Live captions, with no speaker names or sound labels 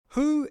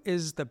Who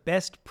is the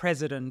best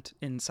president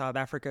in South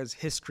Africa's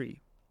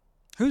history?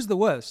 Who's the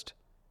worst?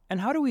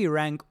 And how do we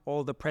rank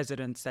all the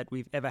presidents that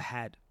we've ever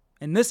had?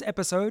 In this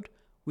episode,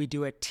 we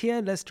do a tier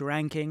list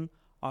ranking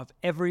of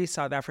every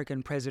South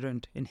African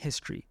president in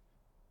history.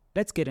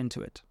 Let's get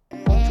into it.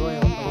 Enjoy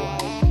a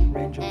wide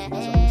range of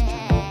views on this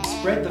channel.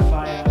 Spread the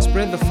fire.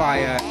 Spread the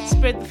fire.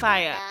 Spread the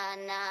fire.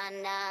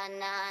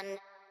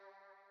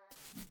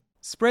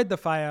 Spread the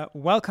fire.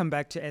 Welcome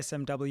back to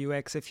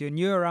SMWX. If you're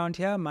new around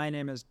here, my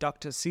name is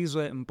Dr.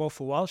 Sizwe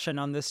Mbofu-Walsh, and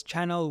on this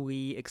channel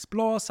we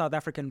explore South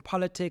African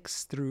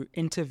politics through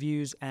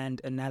interviews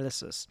and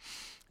analysis.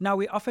 Now,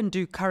 we often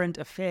do current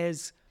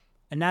affairs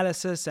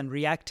analysis and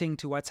reacting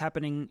to what's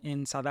happening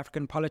in South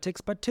African politics,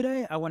 but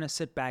today I want to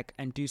sit back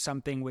and do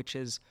something which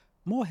is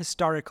more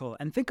historical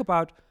and think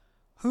about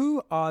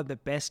who are the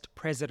best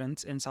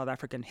presidents in South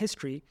African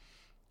history.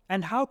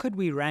 And how could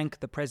we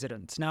rank the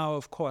presidents? Now,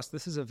 of course,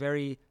 this is a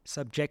very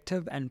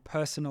subjective and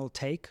personal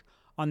take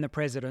on the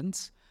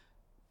presidents.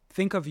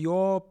 Think of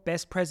your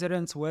best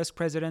presidents, worst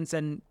presidents,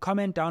 and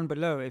comment down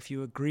below if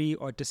you agree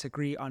or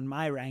disagree on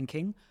my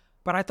ranking.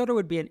 But I thought it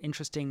would be an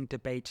interesting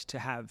debate to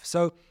have.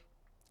 So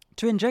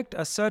to inject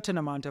a certain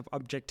amount of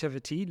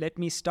objectivity, let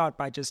me start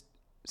by just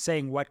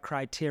saying what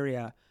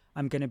criteria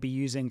I'm going to be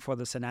using for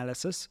this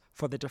analysis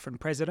for the different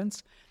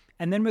presidents.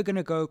 And then we're going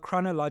to go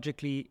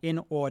chronologically in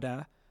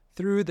order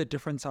through the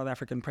different South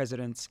African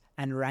presidents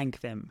and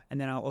rank them. And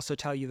then I'll also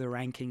tell you the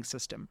ranking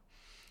system.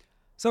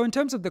 So in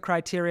terms of the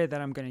criteria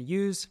that I'm going to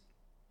use,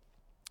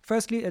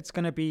 firstly, it's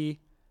going to be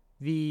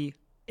the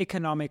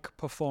economic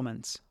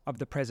performance of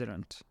the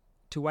president.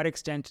 To what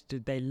extent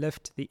did they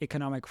lift the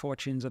economic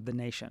fortunes of the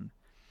nation?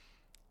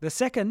 The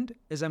second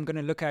is I'm going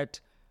to look at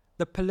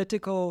the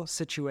political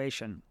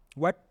situation.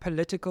 What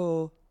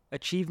political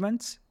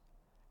achievements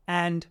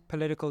and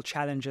political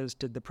challenges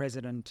did the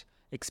president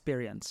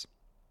experience?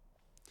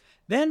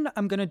 Then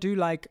I'm going to do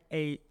like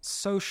a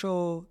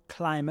social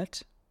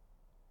climate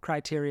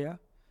criteria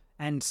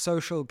and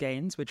social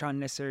gains, which aren't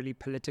necessarily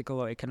political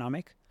or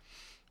economic.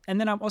 And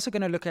then I'm also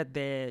going to look at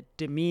their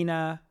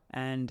demeanor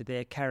and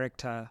their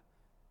character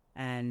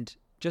and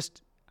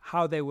just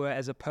how they were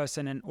as a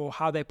person or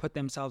how they put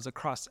themselves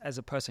across as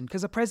a person.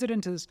 Because a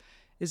president is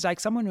like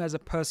someone who has a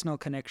personal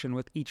connection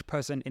with each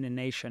person in a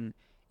nation,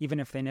 even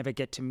if they never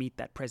get to meet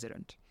that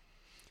president.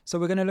 So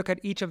we're going to look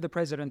at each of the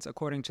presidents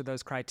according to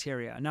those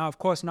criteria. Now, of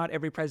course, not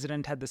every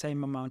president had the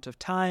same amount of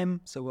time,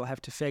 so we'll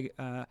have to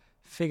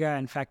figure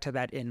and factor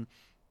that in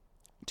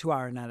to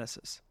our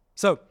analysis.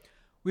 So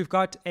we've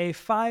got a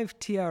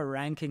 5-tier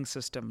ranking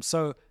system.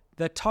 So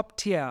the top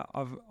tier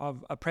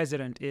of a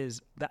president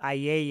is the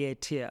Ayeye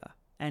tier.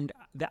 And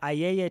the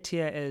Ayeye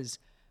tier is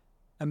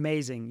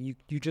amazing.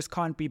 You just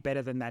can't be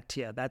better than that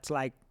tier. That's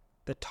like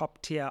the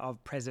top tier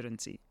of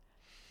presidency.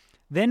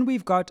 Then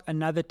we've got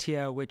another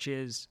tier, which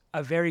is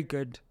a very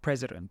good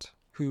president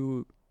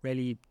who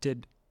really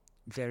did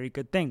very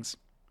good things.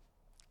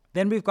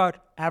 Then we've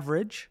got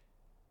average.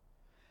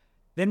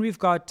 Then we've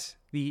got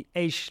the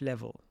H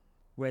level,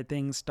 where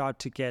things start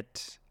to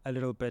get a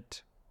little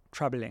bit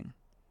troubling.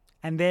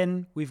 And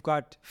then we've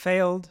got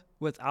failed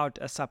without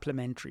a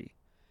supplementary.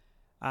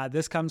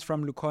 This comes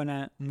from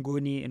Lukhona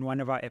Mnguni in one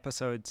of our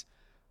episodes,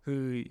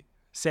 who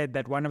said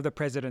that one of the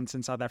presidents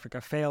in South Africa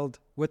failed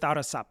without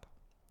a sup.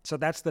 So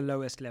that's the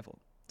lowest level.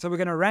 So we're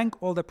going to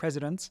rank all the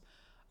presidents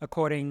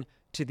according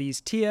to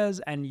these tiers,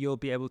 and you'll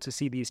be able to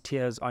see these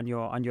tiers on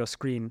your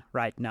screen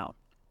right now.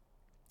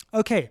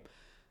 Okay,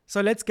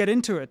 so let's get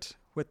into it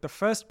with the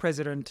first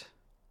president,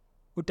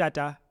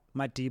 Utata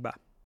Madiba.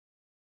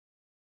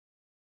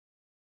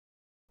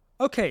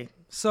 Okay,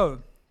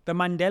 so the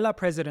Mandela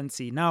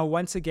presidency. Now,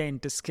 once again,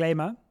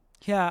 disclaimer.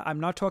 Here, I'm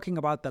not talking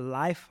about the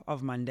life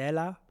of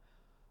Mandela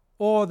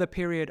or the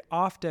period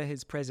after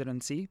his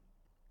presidency.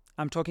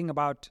 I'm talking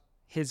about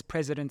his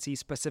presidency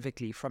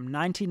specifically from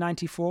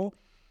 1994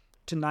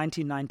 to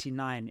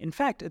 1999. In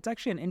fact, it's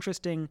actually an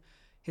interesting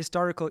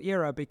historical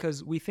era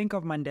because we think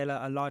of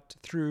Mandela a lot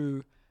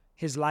through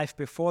his life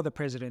before the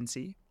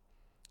presidency.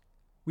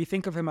 We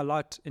think of him a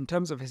lot in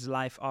terms of his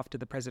life after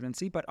the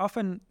presidency, but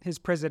often his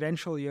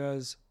presidential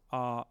years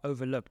are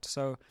overlooked.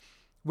 So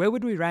where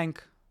would we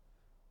rank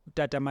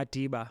Tata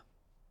Madiba,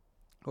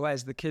 or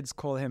as the kids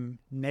call him,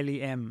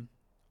 Nelly M?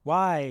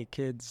 Why,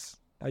 kids,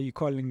 are you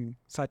calling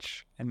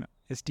such an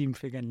esteemed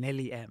figure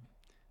Nelly M?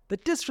 The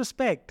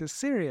disrespect is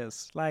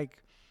serious.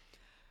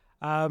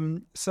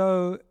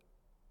 So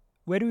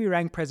where do we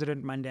rank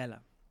President Mandela?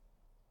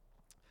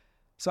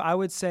 So I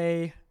would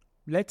say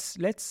let's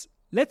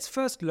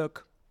first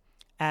look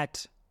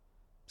at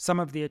some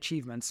of the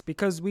achievements,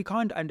 because we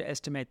can't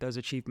underestimate those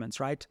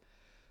achievements, right?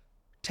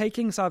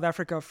 Taking South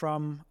Africa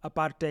from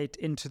apartheid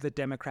into the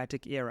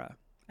democratic era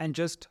and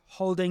just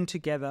holding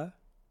together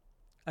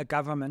a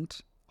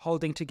government,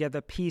 holding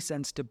together peace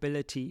and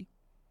stability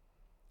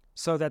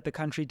so that the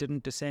country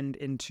didn't descend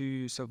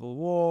into civil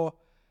war,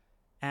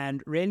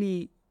 and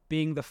really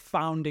being the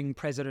founding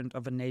president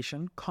of a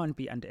nation can't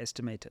be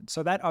underestimated.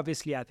 So that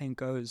obviously, I think,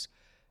 goes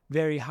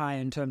very high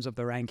in terms of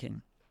the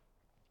ranking.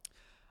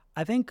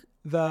 I think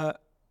the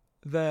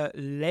the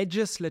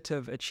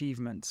legislative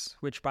achievements,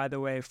 which, by the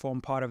way,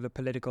 form part of the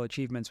political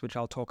achievements, which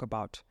I'll talk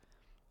about,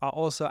 are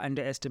also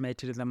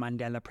underestimated in the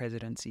Mandela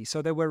presidency.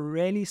 So there were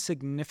really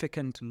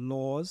significant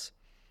laws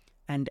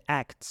and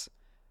acts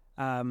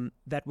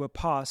that were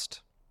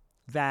passed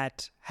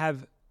that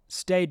have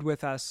stayed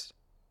with us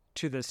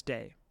to this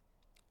day.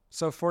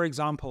 So, for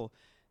example,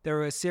 there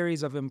were a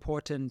series of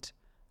important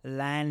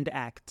land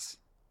acts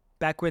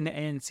back when the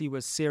ANC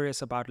was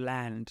serious about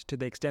land, to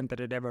the extent that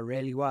it ever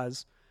really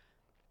was.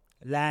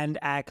 Land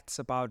acts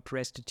about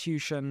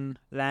restitution,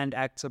 land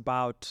acts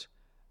about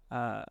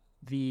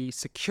the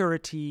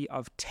security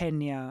of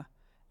tenure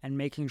and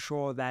making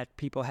sure that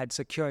people had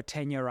secure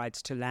tenure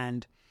rights to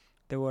land.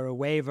 There were a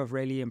wave of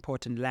really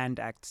important land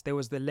acts. There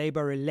was the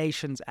Labor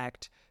Relations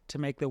Act to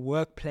make the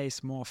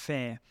workplace more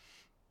fair.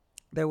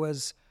 There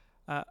was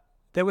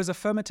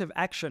affirmative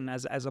action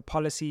as a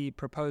policy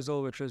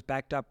proposal, which was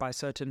backed up by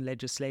certain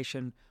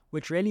legislation,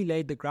 which really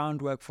laid the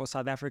groundwork for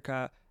South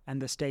Africa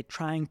and the state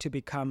trying to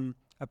become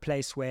a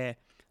place where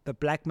the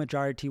black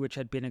majority, which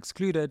had been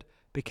excluded,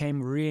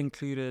 became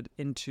re-included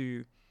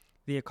into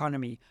the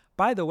economy.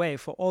 By the way,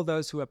 for all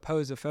those who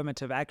oppose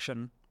affirmative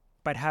action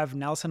but have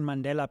Nelson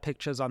Mandela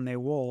pictures on their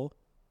wall,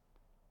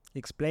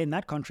 explain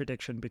that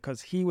contradiction,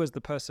 because he was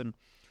the person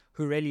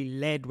who really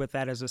led with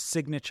that as a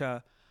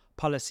signature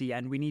policy.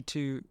 And we need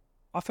to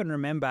often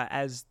remember,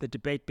 as the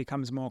debate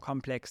becomes more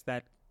complex,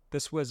 that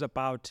this was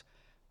about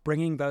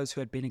bringing those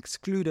who had been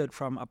excluded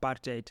from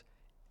apartheid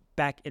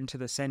back into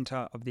the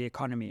center of the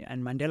economy.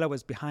 And Mandela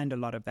was behind a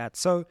lot of that.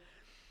 So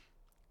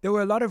there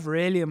were a lot of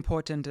really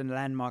important and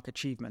landmark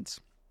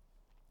achievements.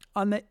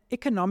 On the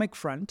economic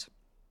front,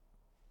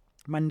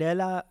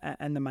 Mandela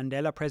and the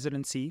Mandela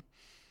presidency,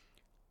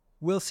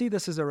 we'll see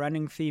this as a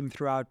running theme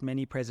throughout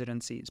many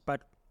presidencies,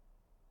 but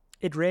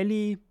it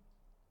really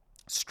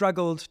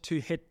struggled to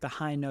hit the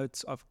high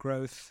notes of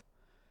growth,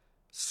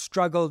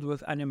 struggled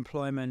with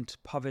unemployment,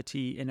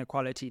 poverty,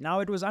 inequality. Now,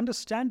 it was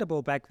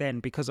understandable back then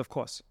because, of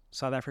course,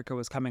 South Africa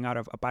was coming out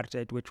of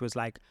apartheid, which was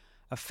like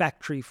a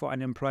factory for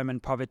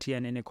unemployment, poverty,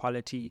 and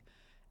inequality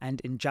and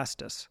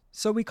injustice.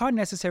 So we can't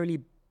necessarily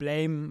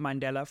blame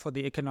Mandela for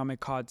the economic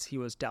cards he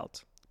was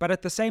dealt. But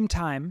at the same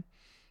time,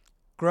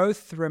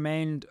 growth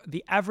remained,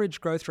 the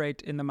average growth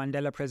rate in the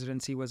Mandela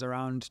presidency was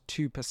around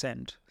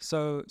 2%.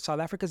 So South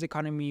Africa's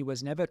economy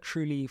was never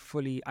truly,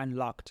 fully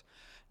unlocked.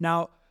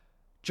 Now,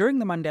 during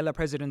the Mandela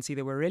presidency,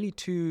 there were really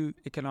two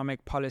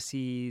economic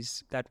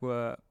policies that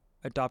were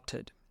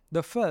adopted.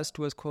 The first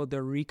was called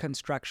the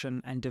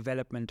Reconstruction and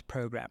Development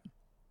Program.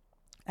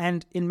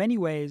 And in many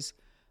ways,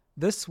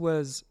 this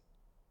was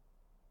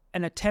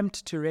an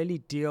attempt to really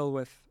deal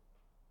with,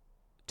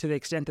 to the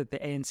extent that the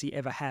ANC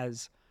ever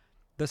has,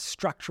 the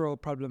structural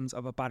problems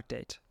of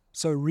apartheid.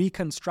 So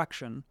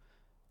reconstruction,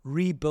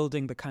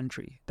 rebuilding the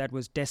country that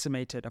was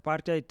decimated.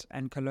 Apartheid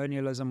and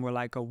colonialism were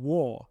like a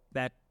war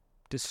that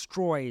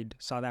destroyed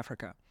South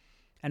Africa.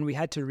 And we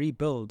had to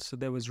rebuild. So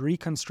there was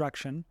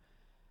reconstruction.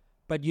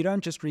 But you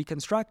don't just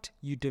reconstruct,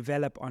 you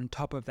develop on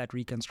top of that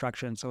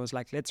reconstruction. So it was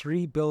like, let's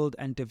rebuild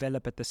and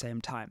develop at the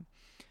same time.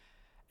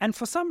 And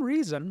for some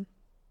reason,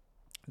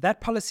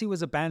 that policy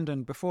was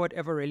abandoned before it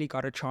ever really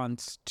got a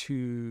chance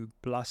to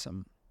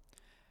blossom.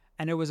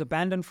 And it was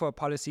abandoned for a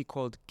policy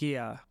called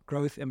GEAR,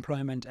 Growth,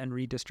 Employment, and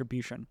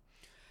Redistribution.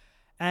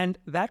 And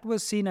that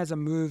was seen as a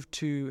move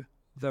to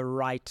the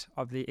right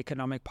of the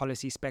economic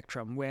policy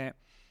spectrum, where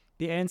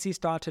the ANC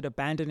started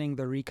abandoning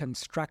the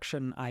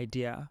reconstruction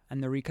idea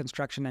and the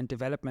reconstruction and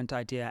development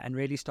idea and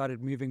really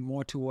started moving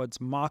more towards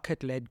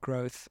market-led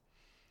growth,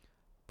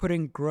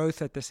 putting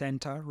growth at the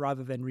center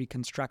rather than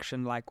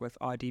reconstruction like with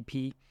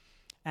RDP,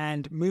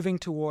 and moving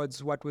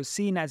towards what was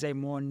seen as a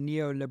more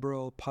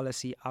neoliberal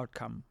policy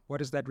outcome. What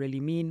does that really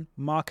mean?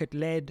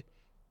 Market-led,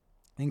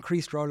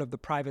 increased role of the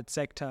private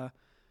sector,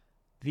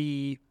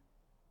 the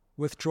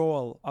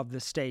withdrawal of the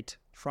state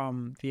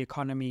from the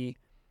economy,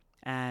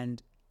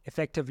 and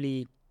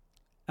effectively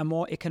a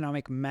more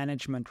economic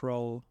management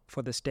role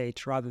for the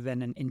state rather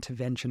than an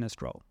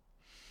interventionist role.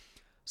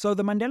 So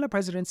the Mandela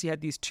presidency had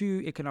these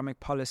two economic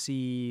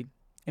policy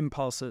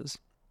impulses.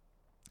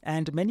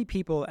 And many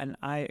people, and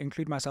I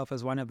include myself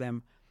as one of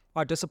them,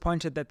 are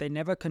disappointed that they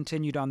never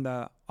continued on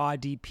the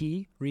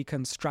RDP,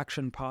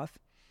 reconstruction path,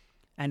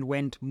 and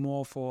went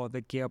more for the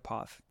GEAR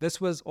path.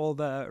 This was all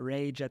the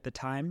rage at the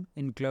time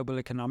in global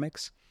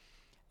economics,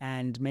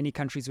 and many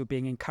countries were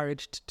being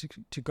encouraged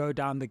to go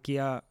down the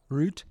GEAR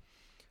route.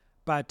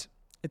 But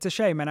it's a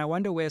shame, and I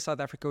wonder where South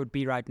Africa would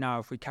be right now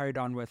if we carried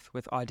on with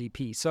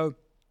RDP. So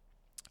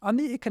on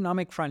the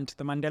economic front,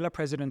 the Mandela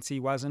presidency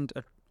wasn't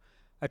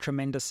a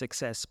tremendous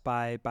success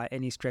by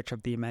any stretch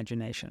of the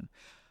imagination.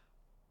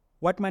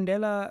 What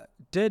Mandela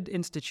did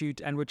institute,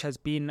 and which has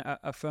been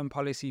a firm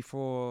policy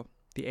for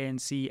the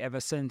ANC ever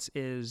since,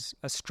 is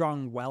a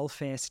strong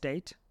welfare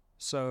state.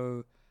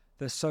 So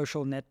the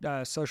social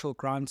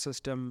grant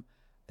system,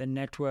 the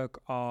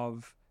network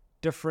of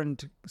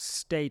different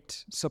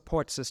state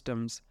support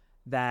systems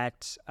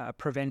that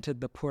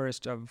prevented the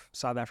poorest of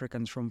South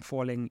Africans from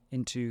falling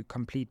into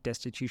complete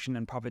destitution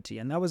and poverty.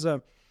 And that was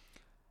a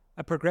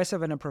a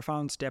progressive and a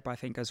profound step, I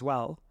think, as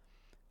well.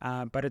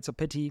 But it's a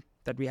pity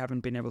that we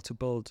haven't been able to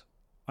build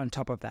on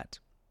top of that.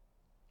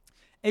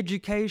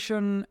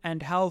 Education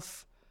and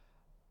health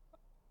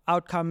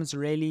outcomes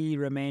really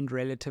remained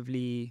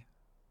relatively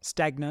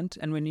stagnant.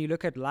 And when you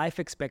look at life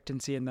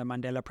expectancy in the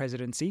Mandela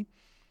presidency,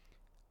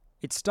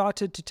 it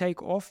started to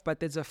take off,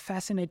 but there's a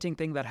fascinating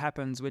thing that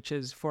happens, which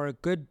is for a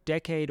good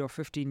decade or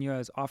 15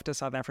 years after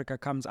South Africa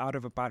comes out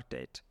of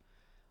apartheid,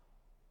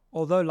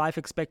 although life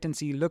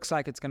expectancy looks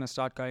like it's going to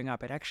start going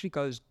up, it actually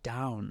goes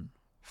down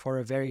for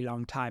a very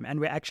long time. And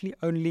we're actually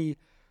only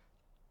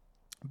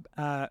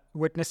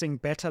witnessing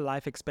better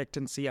life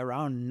expectancy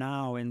around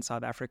now in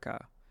South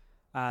Africa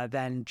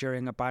than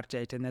during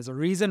apartheid. And there's a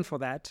reason for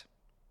that,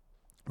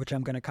 which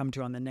I'm going to come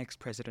to on the next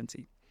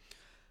presidency.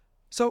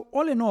 So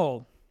all in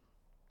all,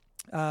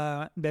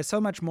 there's so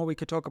much more we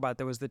could talk about.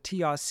 There was the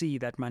TRC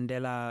that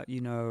Mandela,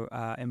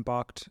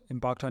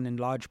 embarked on in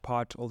large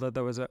part, although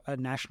there was a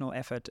national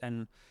effort.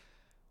 And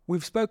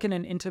we've spoken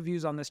in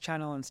interviews on this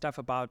channel and stuff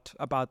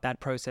about that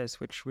process,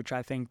 which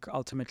I think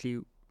ultimately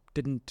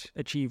didn't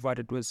achieve what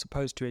it was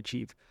supposed to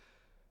achieve.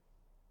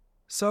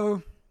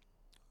 So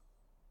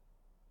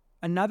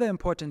another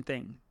important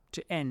thing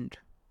to end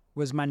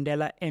was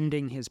Mandela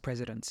ending his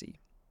presidency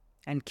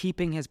and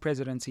keeping his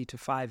presidency to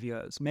 5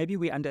 years. Maybe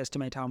we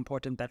underestimate how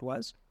important that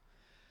was,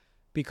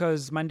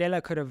 because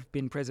Mandela could have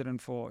been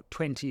president for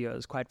 20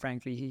 years, quite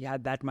frankly. He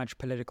had that much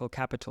political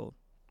capital.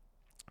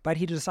 But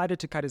he decided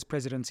to cut his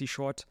presidency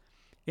short,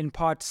 in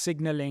part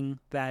signaling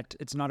that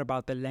it's not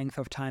about the length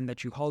of time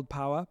that you hold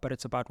power, but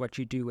it's about what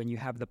you do when you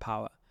have the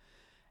power.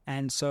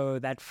 And so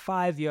that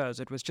 5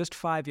 years, it was just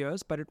 5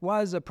 years, but it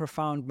was a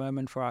profound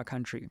moment for our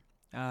country.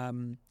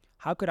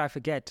 How could I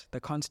forget the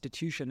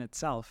Constitution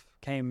itself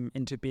came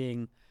into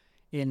being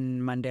in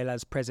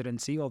Mandela's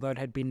presidency, although it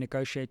had been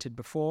negotiated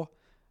before.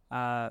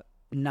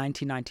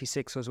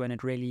 1996 was when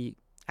it really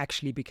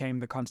actually became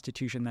the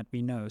Constitution that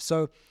we know.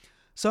 So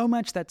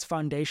much that's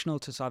foundational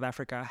to South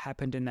Africa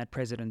happened in that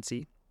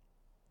presidency.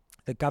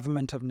 The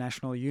government of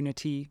national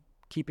unity,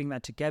 keeping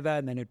that together,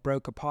 and then it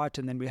broke apart,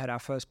 and then we had our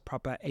first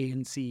proper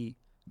ANC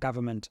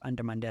government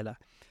under Mandela.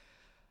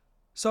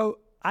 So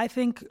I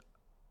think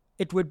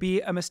it would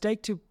be a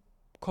mistake to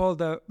call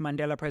the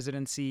Mandela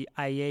presidency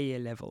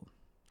Ayeye level,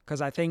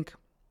 because I think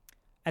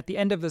at the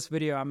end of this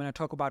video, I'm going to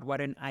talk about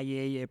what an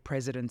Ayeye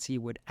presidency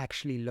would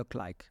actually look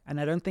like. And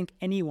I don't think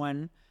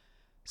anyone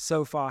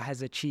so far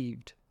has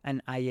achieved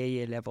an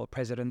Ayeye level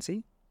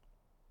presidency.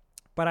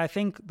 But I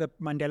think the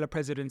Mandela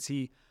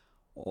presidency,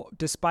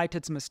 despite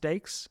its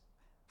mistakes,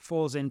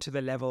 falls into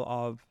the level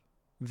of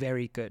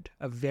very good,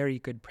 a very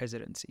good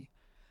presidency.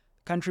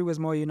 The country was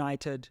more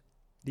united.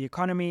 The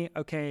economy,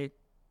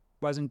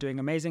 wasn't doing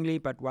amazingly,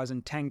 but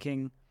wasn't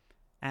tanking,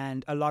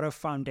 and a lot of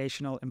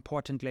foundational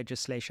important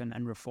legislation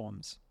and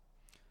reforms.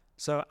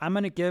 So I'm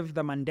going to give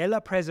the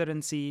Mandela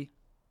presidency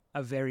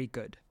a very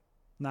good.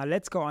 Now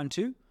let's go on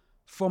to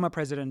former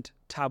President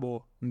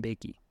Thabo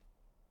Mbeki.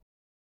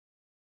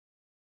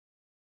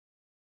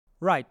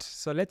 Right,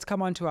 so let's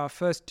come on to our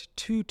first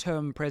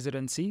two-term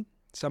presidency,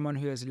 someone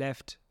who has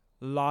left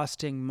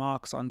lasting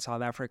marks on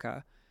South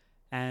Africa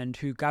and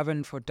who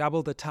governed for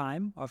double the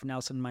time of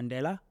Nelson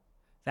Mandela.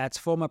 That's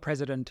former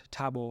President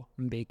Thabo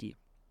Mbeki.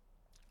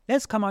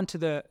 Let's come on to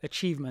the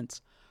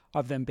achievements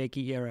of the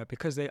Mbeki era,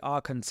 because they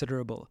are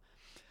considerable.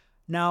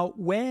 Now,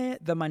 where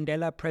the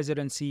Mandela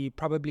presidency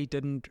probably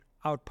didn't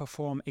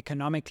outperform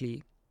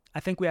economically, I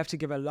think we have to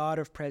give a lot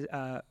of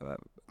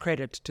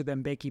credit to the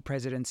Mbeki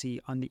presidency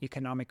on the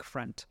economic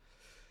front.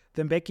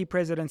 The Mbeki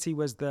presidency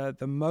was the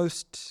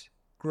most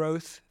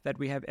growth that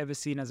we have ever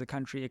seen as a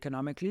country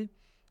economically.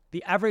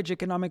 The average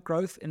economic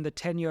growth in the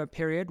 10-year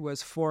period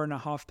was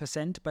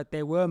 4.5%, but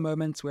there were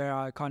moments where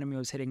our economy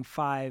was hitting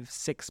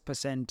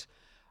 5-6%,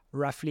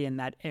 roughly in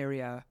that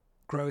area,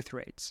 growth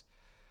rates.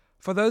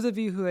 For those of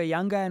you who are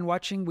younger and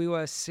watching, we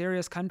were a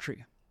serious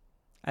country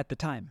at the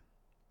time.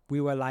 We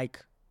were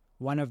like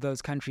one of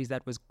those countries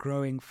that was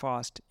growing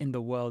fast in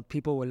the world.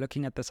 People were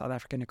looking at the South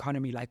African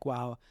economy like,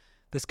 wow,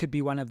 this could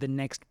be one of the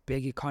next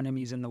big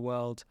economies in the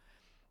world.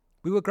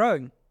 We were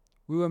growing.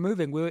 We were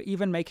moving. We were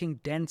even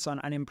making dents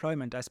on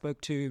unemployment. I spoke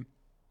to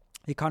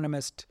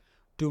economist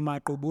Zuma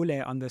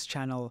on this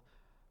channel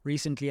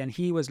recently, and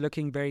he was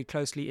looking very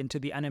closely into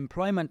the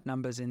unemployment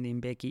numbers in the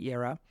Mbeki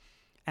era.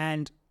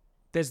 And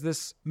there's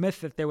this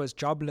myth that there was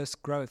jobless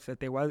growth, that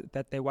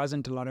there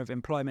wasn't a lot of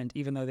employment,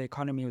 even though the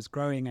economy was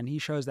growing. And he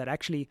shows that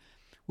actually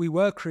we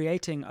were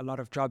creating a lot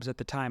of jobs at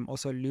the time,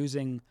 also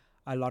losing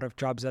a lot of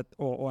jobs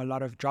or a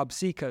lot of job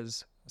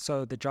seekers.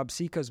 So the job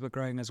seekers were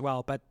growing as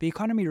well. But the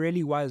economy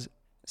really was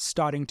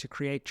starting to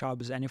create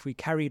jobs, and if we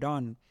carried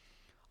on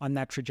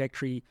that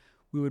trajectory,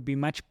 we would be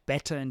much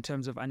better in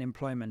terms of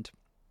unemployment.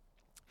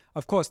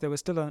 Of course, there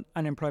was still an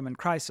unemployment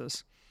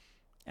crisis,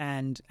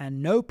 and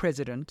no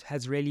president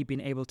has really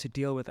been able to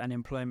deal with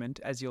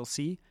unemployment, as you'll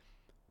see.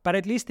 But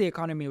at least the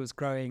economy was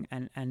growing,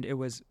 and it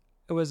was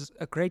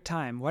a great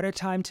time. What a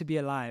time to be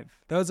alive.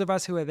 Those of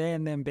us who were there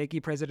in the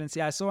Mbeki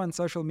presidency, I saw on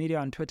social media,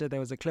 on Twitter,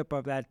 there was a clip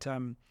of that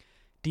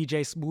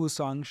DJ Sbu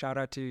song. Shout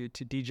out to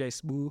DJ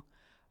Sbu.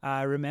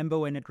 Remember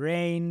when it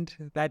rained?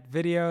 That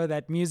video,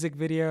 that music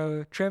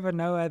video. Trevor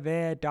Noah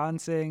there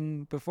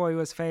dancing before he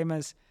was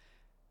famous.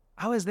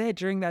 I was there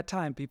during that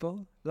time,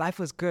 people. Life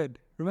was good.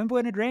 Remember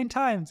when it rained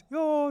times?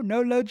 Oh,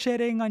 no load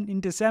shedding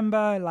in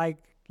December. Like,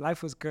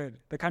 life was good.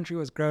 The country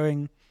was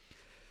growing.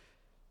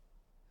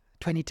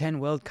 2010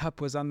 World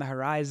Cup was on the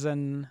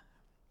horizon.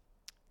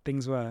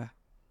 Those were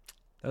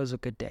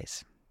good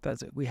days.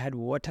 We had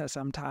water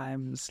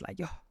sometimes. Like,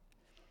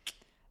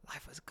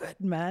 life was good,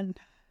 man.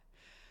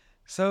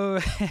 So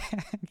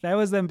that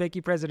was the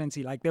Mbeki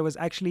presidency. Like, there was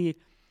actually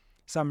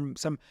some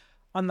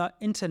on the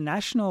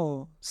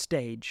international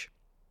stage.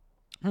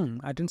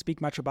 I didn't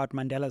speak much about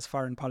Mandela's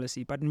foreign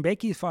policy, but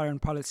Mbeki's foreign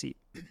policy,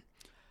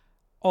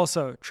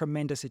 also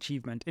tremendous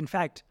achievement. In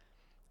fact,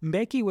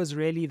 Mbeki was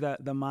really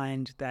the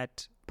mind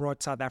that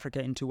brought South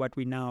Africa into what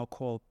we now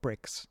call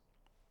BRICS.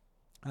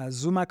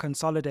 Zuma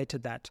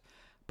consolidated that,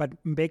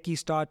 but Mbeki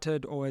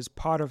started or is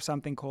part of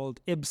something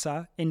called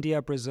IBSA,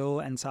 India, Brazil,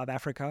 and South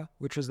Africa,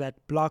 which was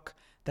that bloc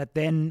that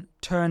then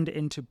turned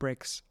into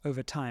BRICS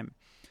over time.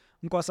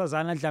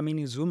 Nkosazana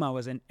Dlamini Zuma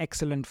was an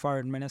excellent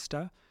foreign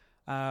minister.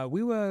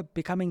 We were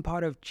becoming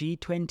part of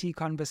G20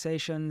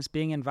 conversations,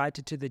 being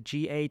invited to the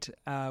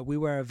G8. We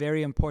were a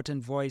very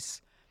important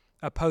voice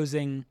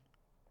opposing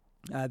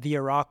the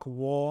Iraq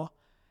war,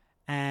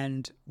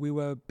 and we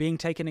were being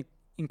taken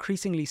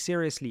increasingly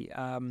seriously.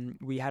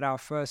 We had our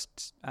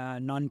first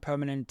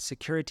non-permanent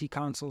Security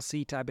Council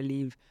seat, I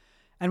believe,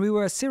 and we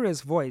were a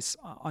serious voice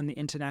on the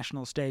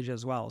international stage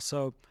as well.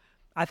 So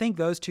I think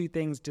those two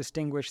things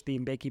distinguished the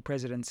Mbeki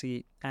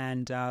presidency,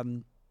 and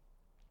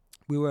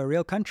we were a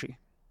real country.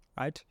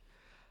 Right?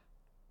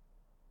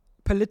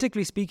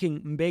 Politically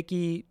speaking,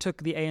 Mbeki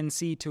took the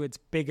ANC to its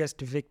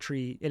biggest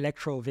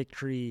electoral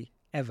victory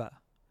ever,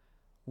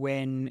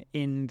 when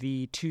in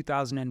the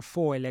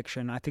 2004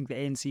 election, I think the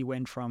ANC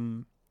went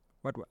from,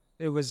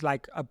 it was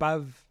like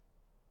above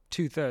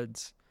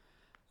 2/3.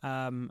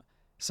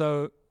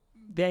 So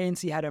the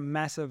ANC had a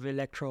massive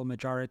electoral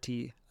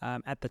majority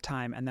at the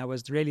time, and that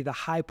was really the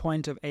high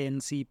point of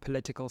ANC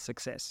political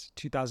success,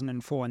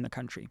 2004 in the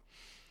country.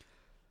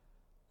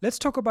 Let's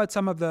talk about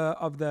some of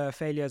the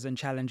failures and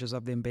challenges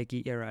of the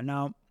Mbeki era.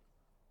 Now,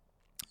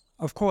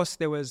 of course,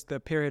 there was the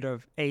period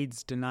of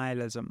AIDS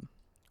denialism,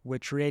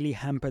 which really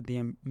hampered the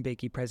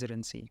Mbeki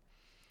presidency.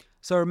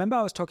 So remember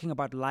I was talking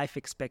about life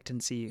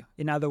expectancy.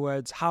 In other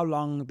words, how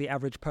long the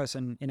average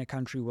person in a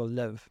country will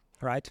live,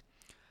 right?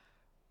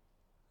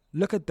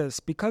 Look at this.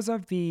 Because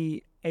of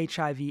the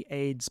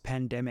HIV/AIDS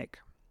pandemic,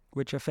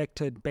 which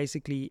affected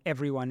basically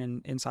everyone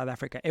in South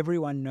Africa,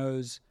 everyone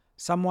knows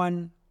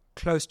someone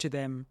close to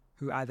them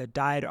who either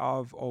died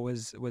of or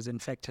was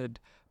infected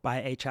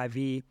by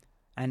HIV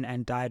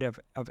and died of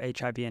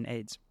HIV and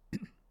AIDS.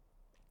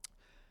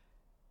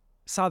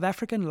 South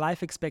African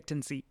life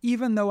expectancy,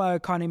 even though our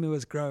economy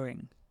was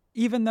growing,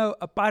 even though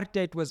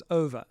apartheid was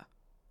over,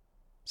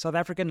 South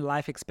African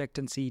life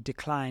expectancy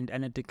declined,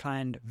 and it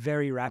declined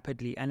very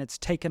rapidly. And it's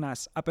taken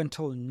us up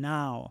until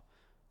now,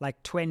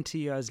 like 20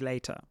 years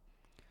later,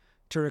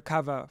 to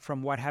recover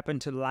from what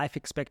happened to life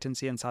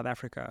expectancy in South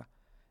Africa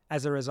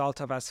as a result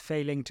of us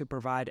failing to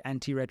provide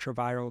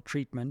antiretroviral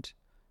treatment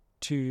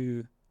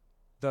to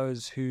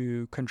those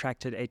who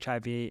contracted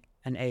HIV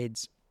and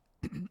AIDS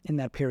in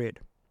that period.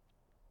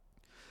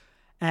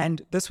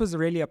 And this was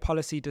really a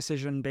policy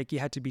decision. Mbeki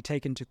had to be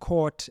taken to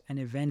court, and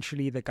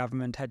eventually the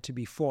government had to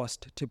be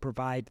forced to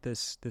provide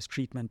this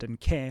treatment and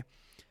care,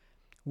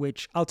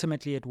 which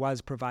ultimately it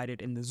was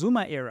provided in the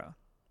Zuma era,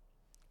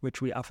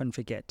 which we often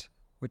forget,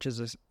 which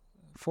is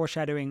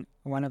foreshadowing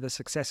one of the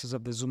successes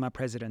of the Zuma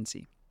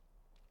presidency.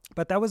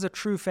 But that was a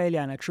true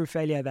failure, and a true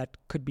failure that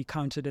could be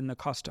counted in the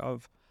cost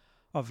of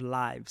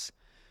lives.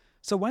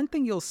 So one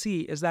thing you'll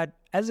see is that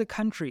as a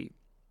country,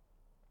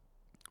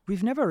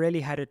 we've never really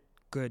had it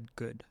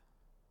good.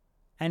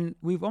 And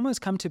we've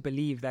almost come to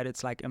believe that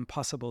it's like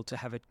impossible to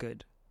have it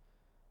good.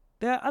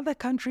 There are other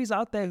countries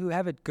out there who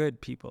have it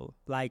good, people,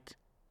 like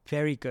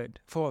very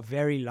good for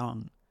very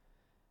long.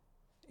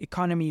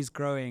 Economy is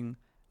growing,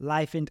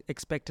 life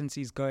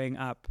expectancy is going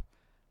up,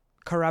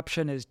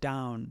 corruption is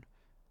down.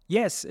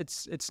 Yes,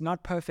 it's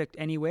not perfect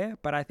anywhere,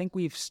 but I think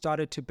we've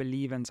started to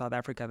believe in South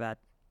Africa that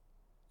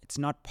it's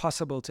not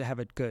possible to have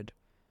it good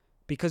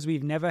because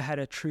we've never had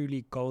a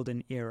truly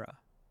golden era.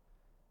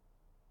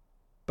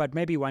 But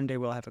maybe one day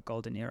we'll have a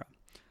golden era.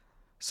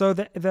 So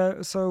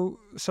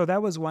so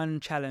that was one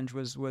challenge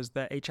was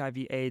the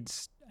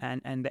HIV/AIDS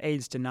and the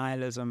AIDS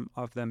denialism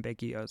of the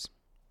Mbeki years.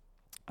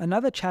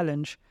 Another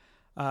challenge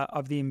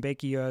of the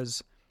Mbeki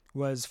years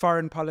was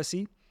foreign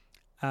policy.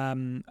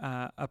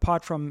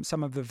 Apart from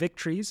some of the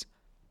victories,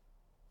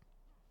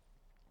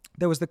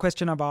 there was the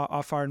question of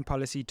our foreign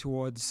policy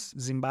towards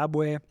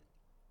Zimbabwe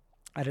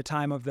at a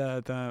time of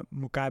the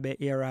Mugabe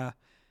era,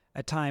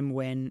 a time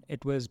when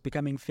it was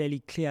becoming fairly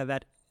clear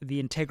that the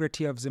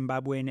integrity of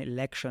Zimbabwean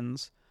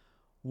elections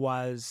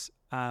was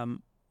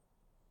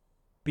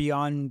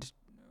beyond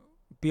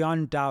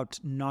doubt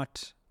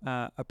not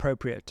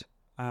appropriate.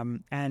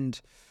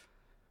 And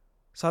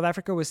South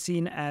Africa was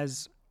seen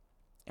as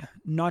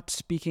not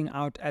speaking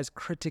out as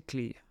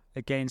critically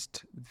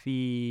against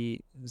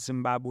the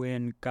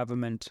Zimbabwean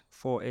government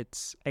for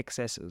its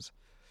excesses.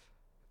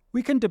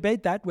 We can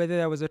debate that, whether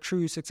there was a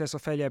true success or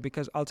failure,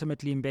 because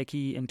ultimately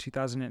Mbeki in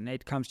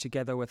 2008 comes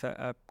together with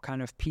a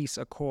kind of peace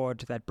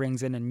accord that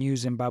brings in a new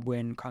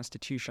Zimbabwean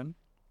constitution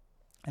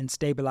and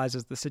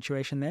stabilizes the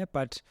situation there.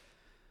 But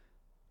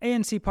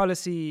ANC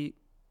policy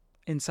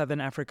in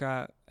Southern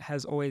Africa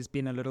has always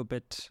been a little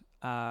bit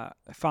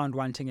found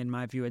wanting, in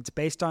my view. It's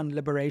based on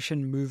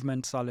liberation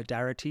movement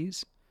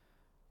solidarities,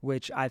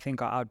 which I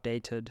think are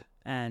outdated,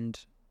 and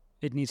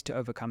it needs to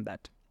overcome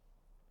that.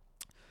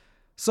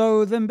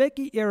 So the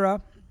Mbeki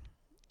era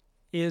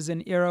is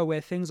an era where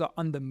things are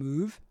on the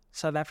move.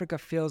 South Africa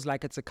feels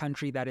like it's a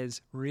country that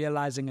is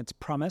realizing its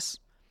promise.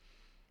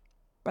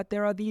 But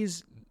there are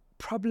these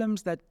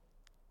problems that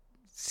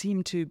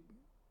seem to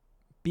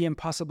be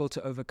impossible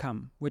to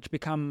overcome, which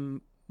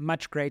become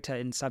much greater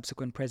in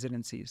subsequent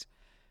presidencies.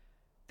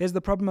 There's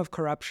the problem of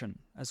corruption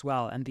as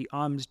well, and the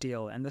arms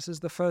deal. And this is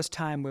the first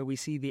time where we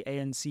see the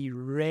ANC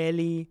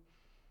really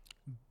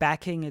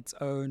backing its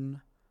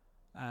own,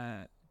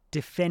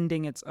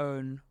 defending its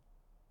own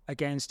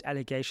against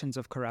allegations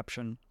of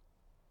corruption.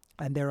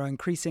 And there are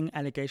increasing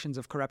allegations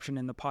of corruption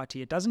in the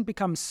party. It doesn't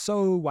become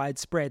so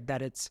widespread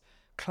that it's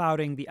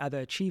clouding the other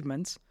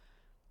achievements,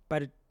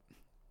 but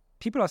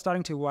people are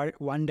starting to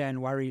wonder and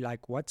worry,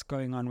 like, what's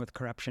going on with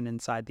corruption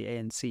inside the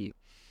ANC?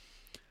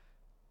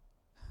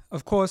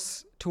 Of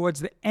course,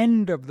 towards the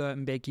end of the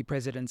Mbeki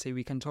presidency,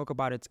 we can talk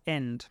about its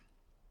end.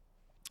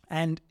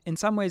 And in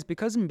some ways,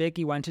 because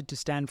Mbeki wanted to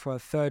stand for a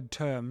third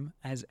term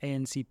as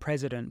ANC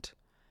president,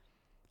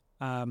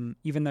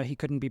 even though he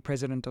couldn't be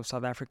president of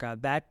South Africa,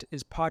 that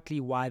is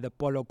partly why the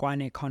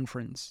Polokwane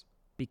conference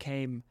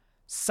became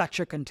such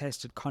a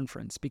contested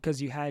conference,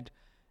 because you had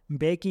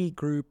Mbeki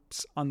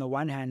groups on the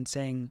one hand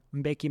saying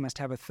Mbeki must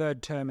have a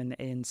third term in the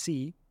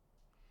ANC,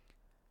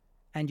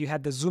 and you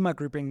had the Zuma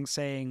grouping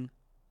saying,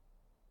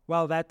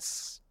 well,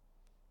 that's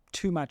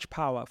too much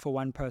power for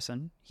one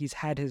person. He's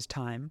had his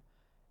time,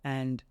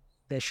 and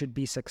there should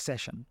be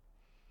succession.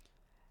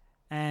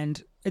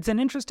 And it's an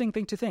interesting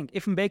thing to think.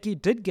 If Mbeki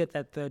did get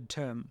that third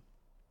term,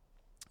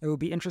 it would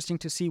be interesting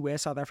to see where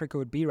South Africa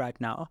would be right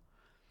now.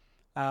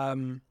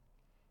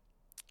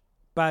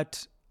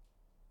 But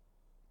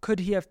could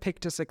he have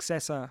picked a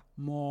successor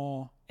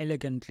more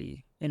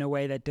elegantly, in a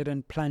way that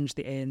didn't plunge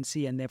the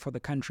ANC and therefore the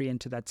country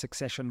into that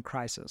succession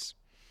crisis?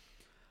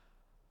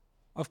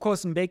 Of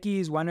course,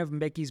 one of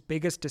Mbeki's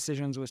biggest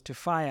decisions was to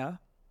fire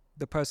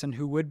the person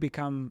who would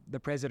become the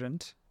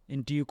president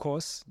in due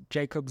course,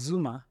 Jacob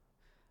Zuma,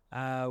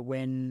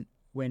 when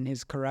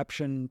his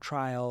corruption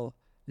trial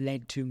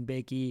led to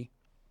Mbeki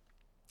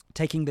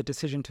taking the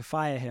decision to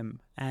fire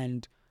him.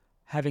 And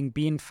having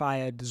been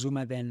fired,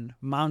 Zuma then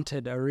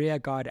mounted a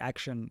rearguard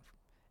action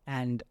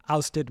and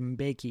ousted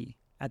Mbeki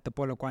at the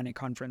Polokwane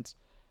conference.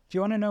 If you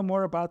want to know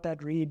more about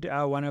that, read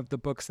one of the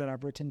books that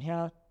I've written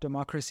here,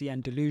 Democracy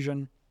and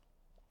Delusion,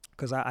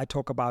 because I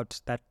talk about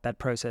that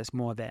process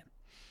more there.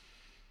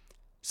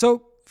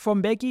 So for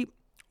Mbeki,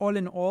 all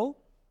in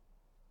all,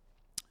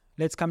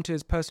 let's come to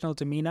his personal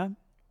demeanor.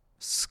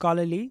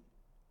 Scholarly,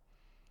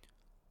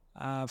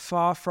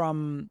 far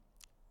from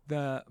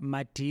the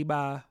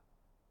Madiba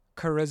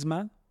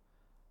charisma,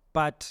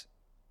 but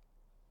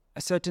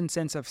a certain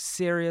sense of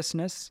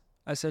seriousness,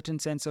 a certain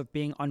sense of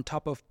being on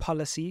top of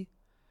policy,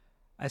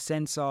 a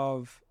sense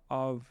of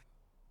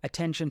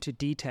attention to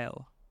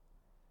detail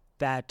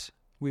that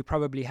we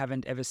probably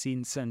haven't ever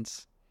seen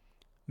since.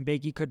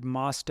 Mbeki could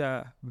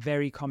master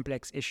very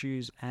complex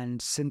issues and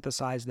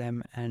synthesize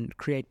them and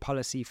create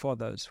policy for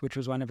those, which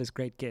was one of his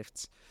great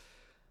gifts.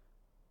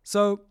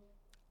 So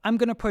I'm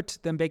going to put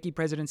the Mbeki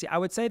presidency, I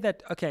would say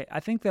that, okay, I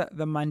think that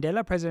the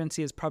Mandela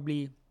presidency is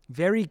probably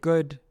very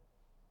good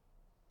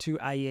to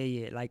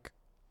Ayeye, like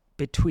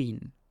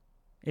between,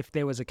 if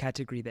there was a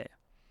category there.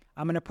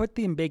 I'm going to put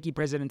the Mbeki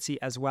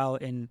presidency as well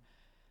in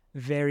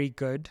very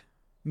good.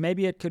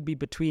 Maybe it could be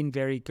between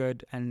very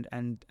good and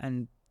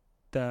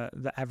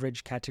the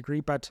average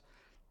category, but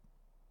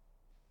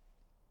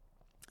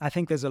I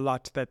think there's a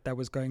lot that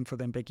was going for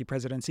the Mbeki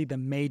presidency. The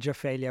major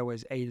failure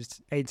was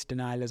AIDS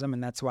denialism,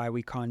 and that's why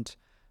we can't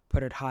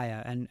put it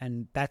higher.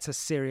 And that's a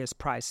serious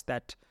price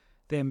that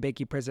the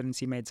Mbeki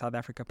presidency made South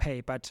Africa pay.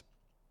 But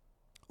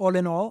all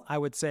in all, I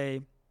would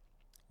say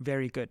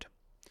very good.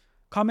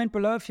 Comment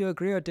below if you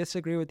agree or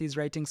disagree with these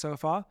ratings so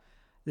far.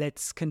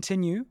 Let's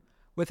continue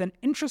with an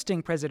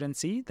interesting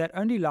presidency that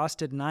only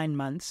lasted 9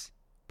 months,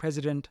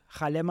 President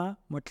Kgalema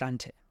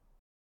Motlanthe.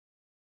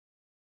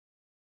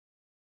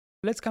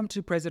 Let's come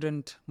to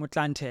President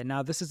Motlanthe.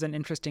 Now, this is an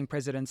interesting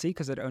presidency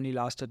because it only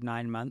lasted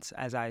 9 months,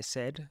 as I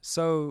said.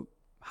 So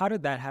how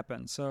did that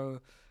happen? So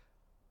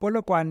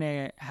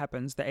Polokwane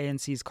happens, the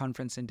ANC's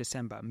conference in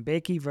December.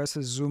 Mbeki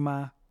versus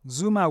Zuma.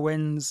 Zuma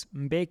wins.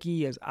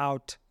 Mbeki is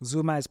out.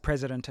 Zuma is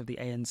president of the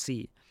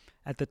ANC.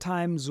 At the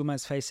time, Zuma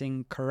is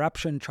facing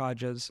corruption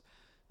charges,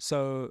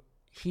 so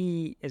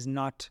he is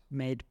not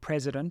made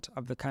president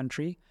of the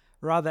country,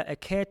 Rather, a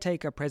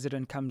caretaker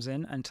president comes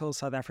in until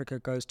South Africa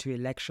goes to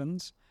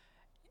elections.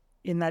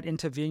 In that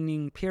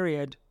intervening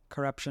period,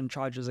 corruption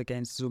charges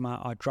against Zuma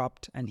are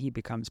dropped and he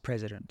becomes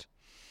president.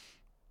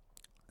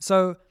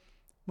 So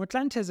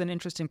Motlanthe is an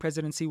interesting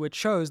presidency, which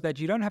shows that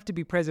you don't have to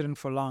be president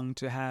for long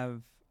to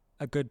have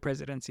a good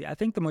presidency. I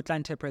think the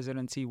Motlanthe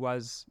presidency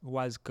was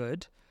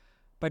good,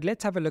 but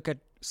let's have a look at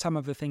some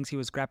of the things he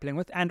was grappling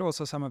with and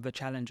also some of the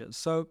challenges.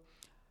 So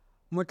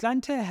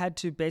Motlanthe had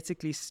to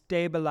basically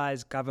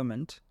stabilize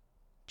government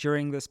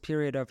during this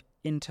period of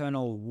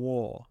internal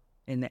war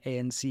in the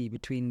ANC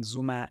between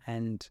Zuma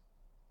and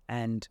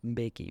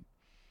Mbeki.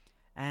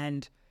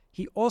 And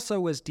he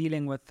also was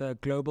dealing with the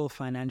global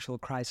financial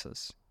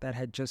crisis that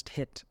had just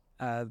hit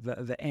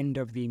the end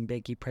of the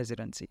Mbeki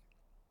presidency.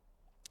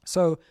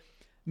 So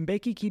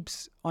Mbeki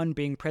keeps on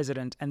being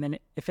president, and then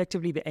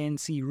effectively the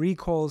ANC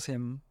recalls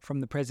him from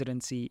the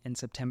presidency in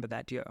September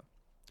that year.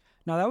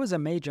 Now, that was a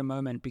major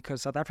moment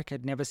because South Africa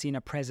had never seen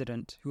a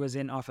president who was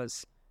in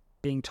office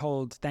being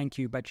told, thank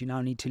you, but you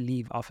now need to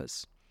leave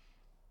office.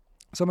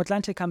 So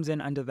Motlanthe comes in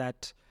under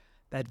that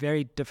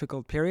very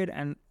difficult period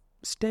and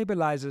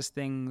stabilizes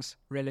things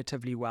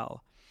relatively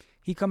well.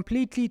 He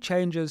completely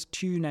changes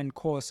tune and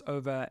course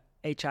over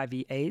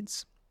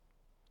HIV/AIDS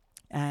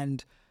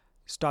and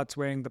starts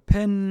wearing the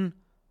pin,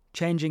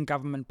 changing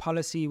government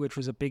policy, which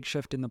was a big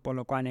shift in the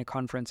Polokwane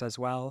conference as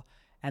well.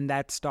 And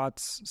that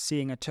starts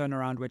seeing a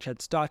turnaround which had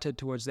started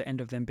towards the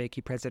end of the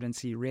Mbeki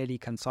presidency, really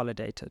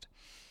consolidated.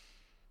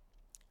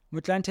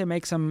 Motlanthe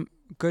makes some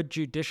good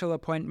judicial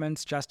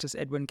appointments. Justice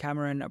Edwin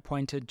Cameron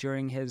appointed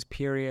during his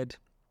period.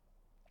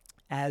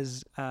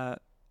 As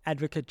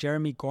Advocate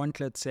Jeremy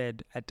Gauntlet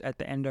said at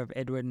the end of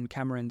Edwin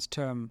Cameron's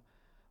term,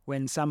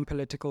 when some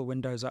political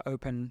windows are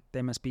open,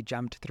 they must be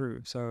jumped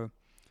through. So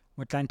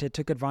Motlanthe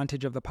took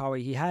advantage of the power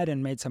he had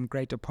and made some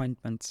great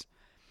appointments.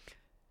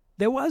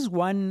 There was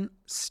one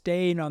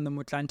stain on the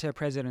Motlanthe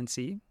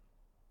presidency,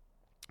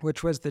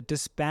 which was the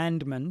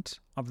disbandment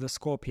of the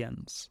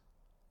Scorpions.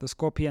 The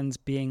Scorpions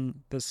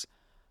being this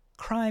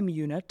crime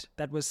unit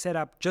that was set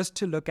up just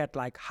to look at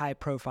like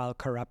high-profile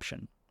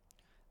corruption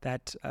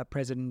that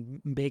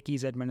President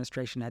Mbeki's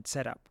administration had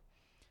set up.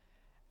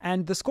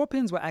 And the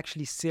Scorpions were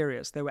actually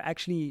serious. They were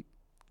actually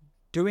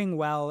doing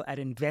well at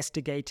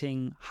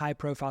investigating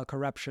high-profile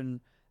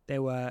corruption. They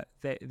were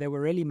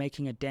really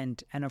making a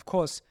dent. And of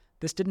course,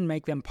 this didn't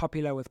make them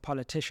popular with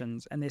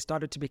politicians, and they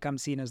started to become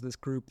seen as this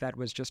group that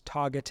was just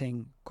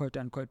targeting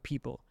quote-unquote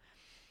people.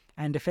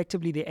 And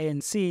effectively, the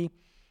ANC,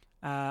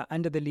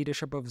 under the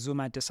leadership of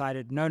Zuma,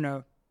 decided,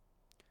 no,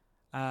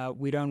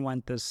 we don't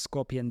want this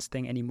Scorpions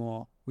thing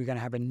anymore. We're going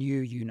to have a new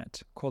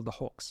unit called the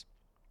Hawks.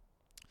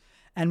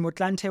 And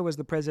Motlanthe was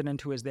the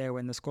president who was there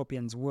when the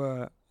Scorpions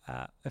were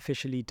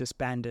officially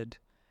disbanded.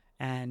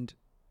 And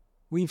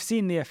we've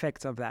seen the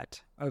effects of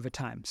that over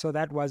time. So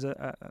that was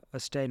a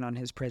stain on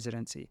his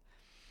presidency.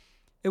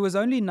 It was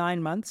only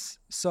 9 months,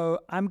 so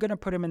I'm going to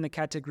put him in the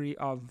category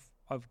of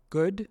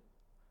good.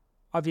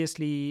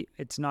 Obviously,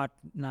 it's not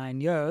 9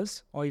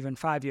 years or even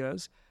 5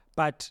 years,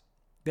 but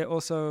there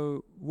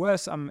also were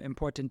some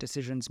important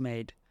decisions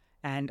made.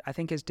 And I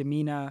think his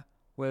demeanor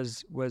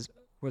was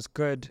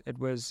good. It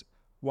was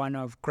one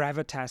of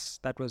gravitas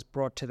that was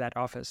brought to that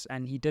office,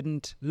 and he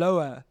didn't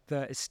lower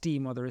the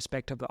esteem or the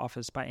respect of the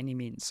office by any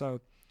means.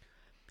 So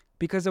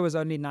because it was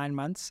only 9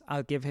 months,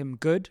 I'll give him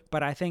good,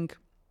 but I think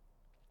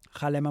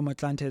Kgalema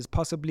Motlanthe is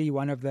possibly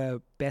one of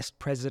the best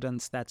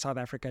presidents that South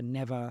Africa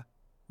never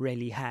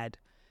really had.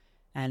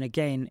 And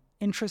again,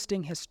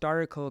 interesting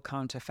historical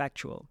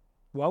counterfactual.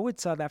 What would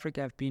South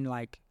Africa have been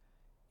like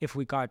if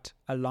we got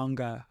a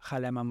longer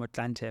Kgalema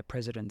Motlanthe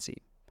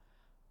presidency?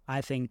 I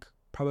think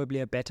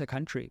probably a better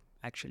country,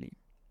 actually.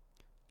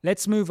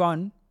 Let's move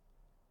on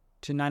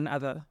to none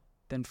other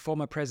than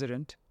former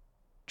President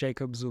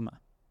Jacob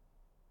Zuma.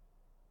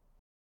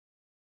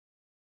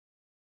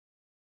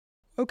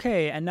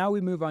 Okay, and now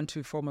we move on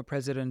to former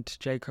President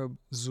Jacob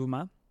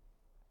Zuma.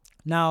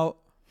 Now,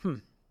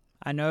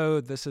 I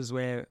know this is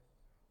where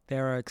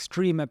there are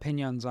extreme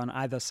opinions on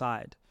either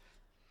side.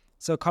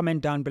 So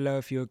comment down below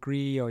if you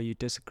agree or you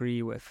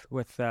disagree with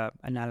the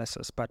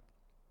analysis. But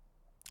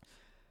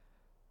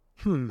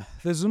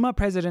the Zuma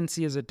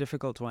presidency is a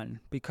difficult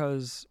one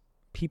because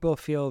people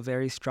feel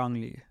very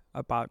strongly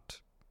about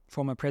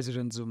former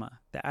President Zuma.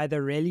 They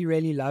either really,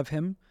 really love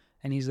him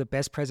and he's the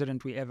best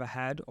president we ever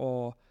had,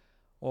 or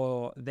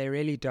they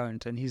really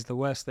don't and he's the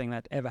worst thing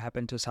that ever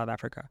happened to South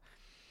Africa.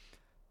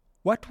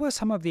 What were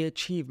some of the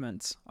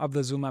achievements of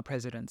the Zuma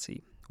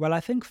presidency? Well,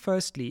 I think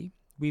firstly,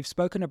 we've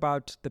spoken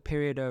about the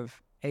period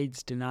of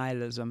AIDS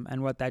denialism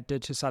and what that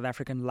did to South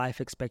African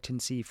life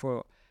expectancy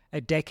for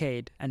a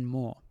decade and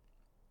more.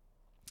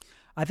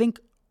 I think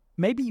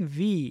maybe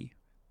the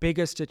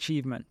biggest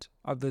achievement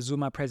of the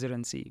Zuma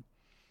presidency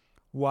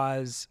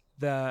was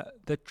the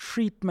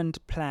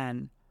treatment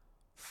plan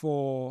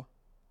for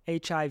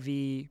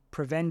HIV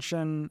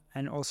prevention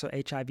and also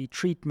HIV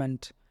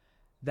treatment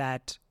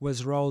that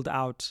was rolled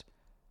out,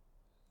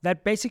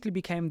 that basically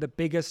became the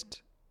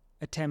biggest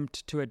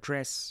attempt to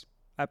address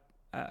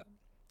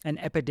an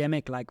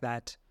epidemic like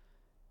that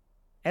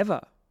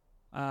ever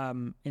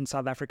in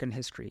South African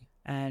history.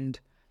 And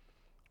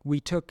we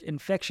took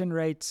infection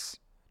rates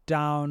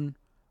down,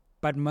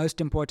 but most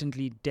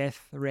importantly,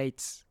 death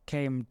rates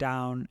came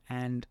down,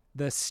 and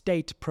the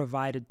state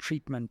provided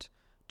treatment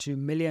to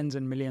millions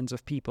and millions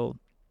of people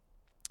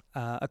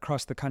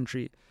across the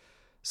country.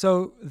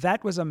 So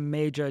that was a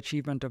major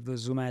achievement of the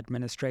Zuma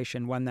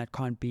administration, one that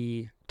can't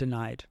be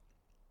denied.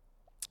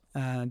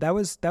 That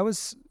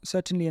was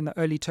certainly in the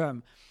early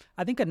term.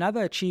 I think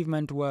another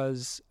achievement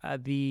was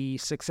the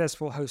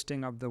successful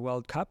hosting of the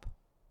World Cup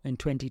in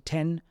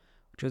 2010,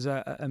 which was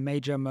a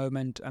major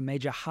moment, a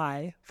major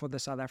high for the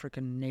South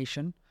African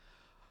nation.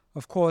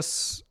 Of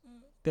course,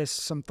 there's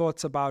some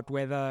thoughts about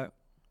whether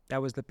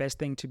that was the best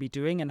thing to be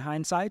doing in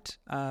hindsight,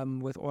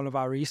 with all of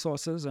our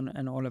resources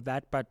and all of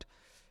that, but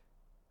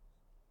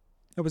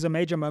it was a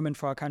major moment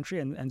for our country,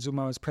 and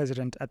Zuma was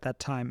president at that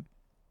time.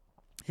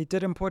 He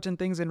did important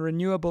things in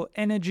renewable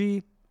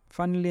energy,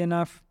 funnily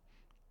enough.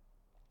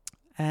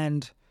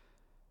 And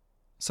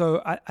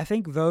so I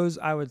think those,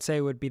 I would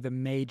say, would be the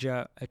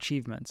major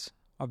achievements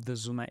of the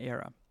Zuma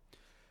era.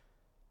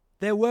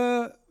 There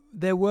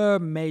were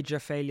major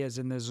failures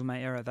in the Zuma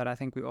era that I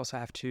think we also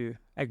have to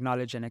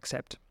acknowledge and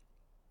accept.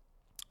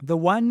 The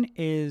one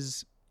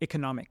is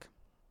economic.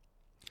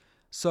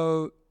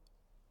 So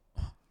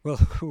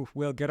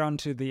we'll get on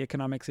to the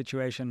economic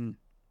situation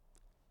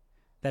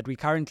that we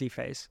currently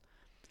face.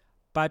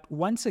 But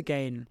once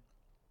again,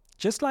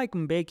 just like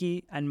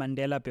Mbeki and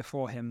Mandela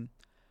before him,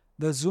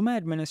 the Zuma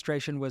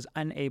administration was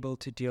unable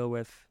to deal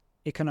with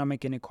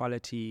economic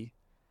inequality,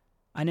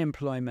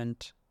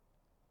 unemployment,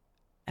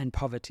 and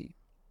poverty.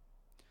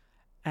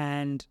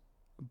 And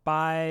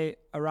by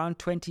around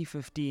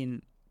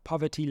 2015,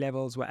 poverty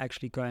levels were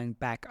actually going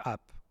back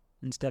up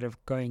instead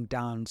of going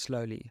down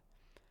slowly.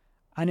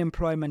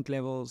 Unemployment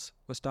levels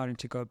were starting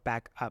to go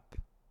back up.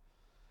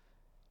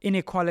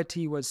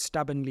 Inequality was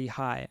stubbornly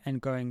high and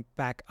going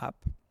back up.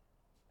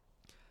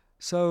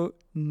 So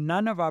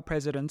none of our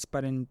presidents,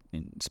 but in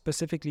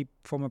specifically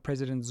former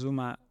President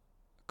Zuma,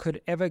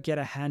 could ever get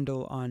a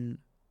handle on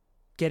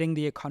getting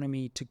the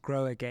economy to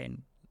grow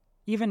again,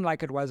 even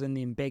like it was in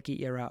the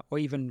Mbeki era or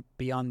even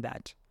beyond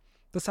that.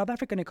 The South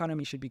African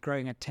economy should be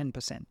growing at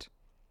 10%.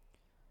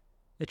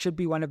 It should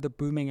be one of the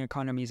booming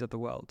economies of the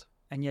world,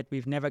 and yet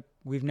we've never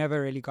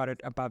really got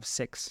it above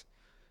 6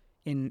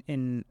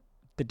 in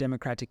the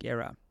democratic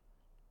era.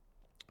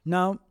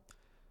 Now,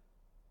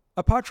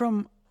 apart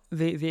from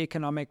the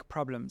economic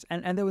problems,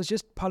 and there was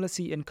just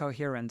policy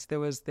incoherence. There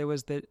was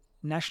the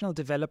National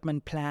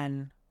Development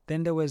Plan,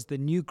 then there was the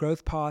New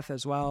Growth Path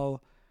as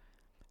well,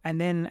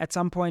 and then at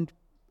some point,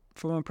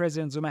 former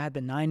President Zuma had the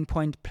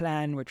 9-point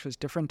plan, which was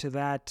different to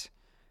that,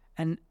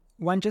 and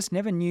one just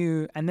never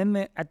knew. And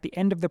then at the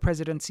end of the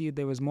presidency,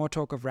 there was more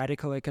talk of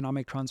radical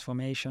economic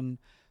transformation.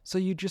 So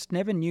you just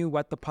never knew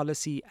what the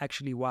policy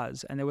actually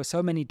was, and there were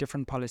so many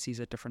different policies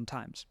at different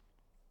times.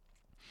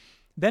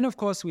 Then, of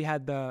course, we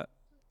had the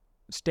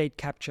state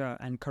capture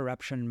and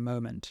corruption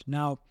moment.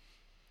 Now,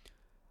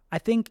 I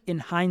think in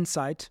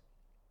hindsight,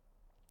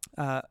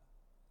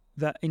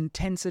 the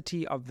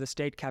intensity of the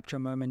state capture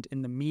moment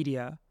in the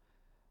media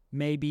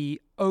maybe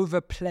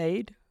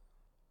overplayed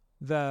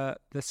the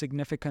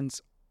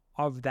significance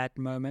of that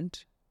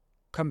moment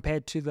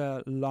compared to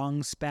the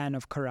long span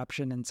of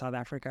corruption in South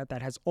Africa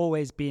that has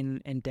always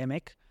been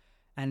endemic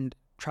and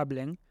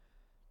troubling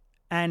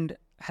and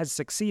has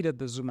succeeded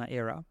the Zuma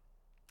era.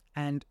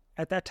 And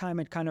at that time,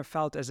 it kind of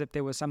felt as if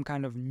there was some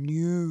kind of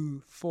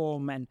new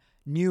form and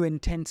new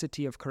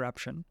intensity of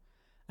corruption.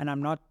 And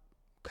I'm not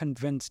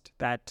convinced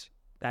that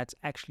that's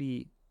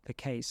actually the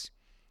case.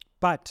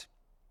 But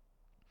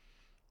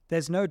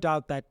there's no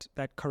doubt that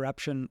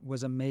corruption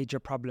was a major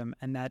problem,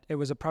 and that it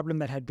was a problem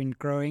that had been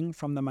growing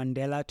from the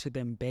Mandela to the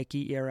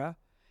Mbeki era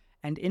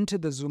and into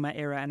the Zuma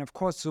era. And of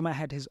course, Zuma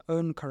had his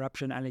own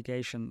corruption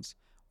allegations,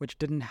 which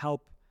didn't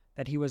help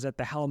that he was at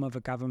the helm of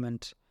a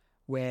government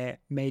where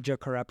major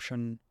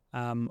corruption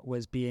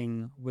was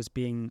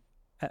being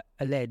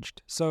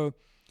alleged. So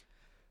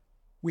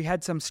we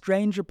had some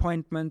strange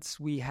appointments.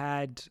 We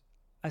had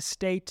a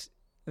state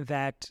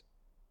that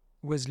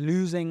was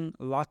losing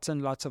lots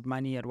and lots of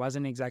money. It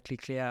wasn't exactly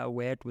clear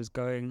where it was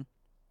going.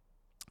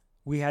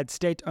 We had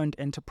state-owned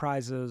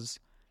enterprises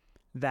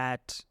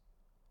that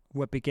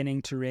were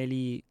beginning to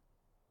really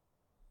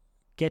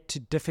get to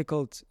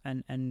difficult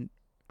and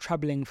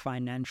troubling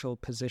financial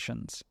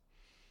positions.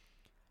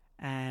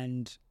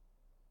 And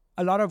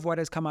a lot of what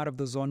has come out of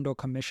the Zondo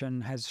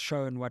Commission has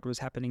shown what was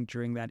happening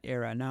during that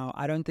era. Now,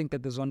 I don't think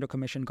that the Zondo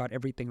Commission got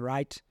everything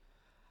right.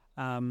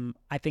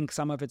 I think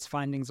some of its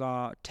findings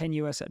are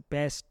tenuous at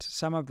best.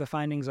 Some of the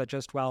findings are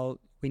just, well,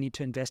 we need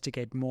to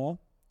investigate more.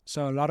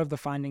 So a lot of the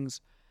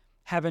findings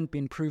haven't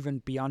been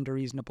proven beyond a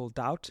reasonable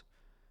doubt.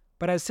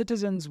 But as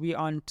citizens, we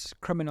aren't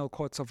criminal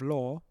courts of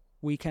law.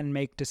 We can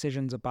make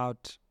decisions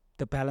about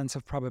the balance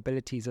of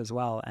probabilities as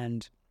well.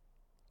 And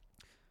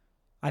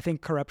I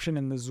think corruption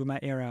in the Zuma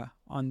era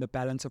on the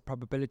balance of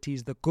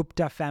probabilities, the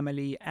Gupta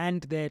family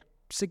and their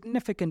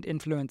significant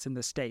influence in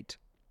the state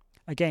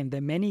again, there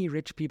are many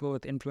rich people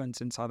with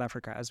influence in South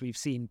Africa, as we've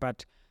seen,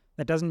 but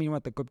that doesn't mean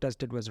what the Guptas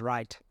did was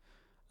right.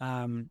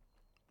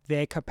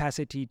 Their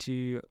capacity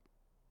to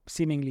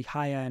seemingly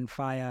hire and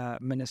fire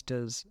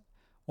ministers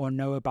or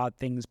know about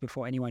things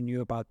before anyone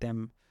knew about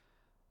them,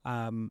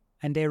 and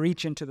their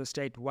reach into the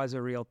state was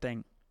a real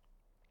thing.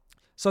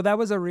 So that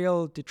was a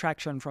real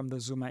detraction from the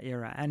Zuma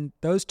era. And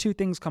those two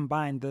things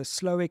combined, the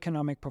slow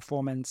economic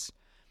performance,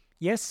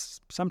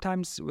 yes,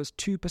 sometimes it was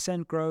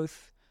 2%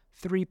 growth,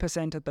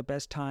 3% at the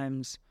best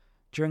times.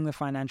 During the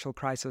financial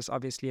crisis,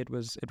 obviously it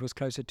was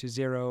closer to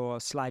zero or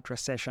slight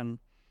recession.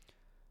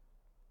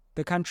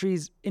 The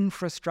country's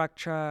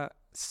infrastructure,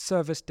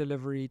 service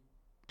delivery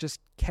just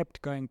kept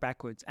going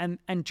backwards. And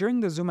during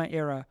the Zuma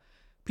era,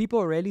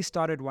 people really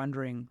started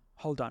wondering,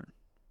 hold on,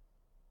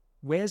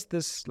 where's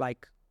this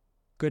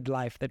good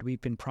life that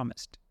we've been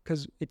promised?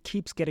 Because it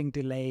keeps getting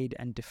delayed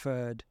and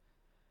deferred.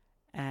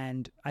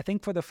 And I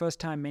think for the first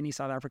time, many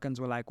South Africans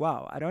were like,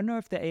 wow, I don't know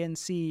if the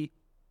ANC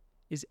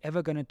is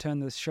ever going to turn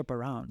this ship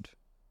around.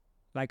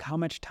 How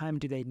much time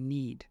do they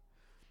need?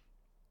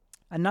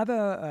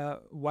 Another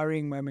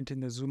worrying moment in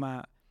the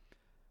Zuma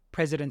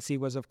presidency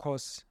was, of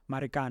course,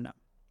 Marikana,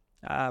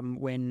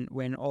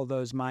 when all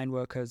those mine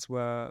workers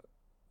were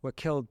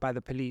killed by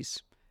the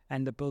police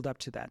and the build-up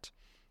to that.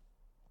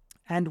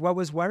 And what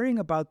was worrying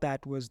about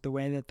that was the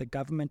way that the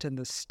government and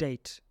the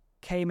state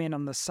came in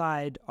on the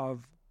side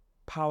of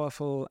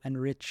powerful and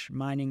rich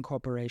mining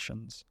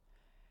corporations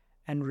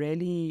and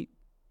really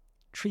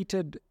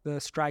treated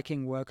the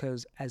striking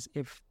workers as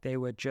if they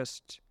were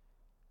just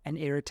an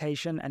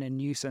irritation and a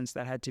nuisance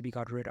that had to be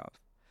got rid of.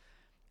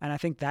 And I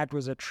think that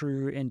was a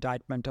true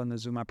indictment on the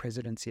Zuma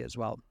presidency as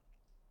well.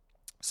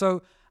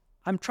 So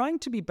I'm trying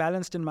to be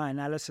balanced in my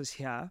analysis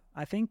here.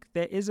 I think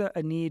there is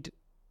a need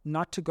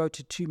not to go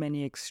to too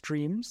many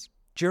extremes.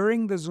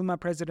 During the Zuma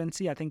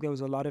presidency, I think there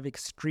was a lot of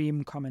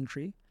extreme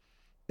commentary.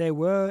 There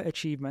were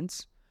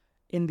achievements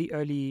in the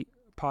early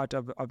part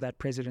of that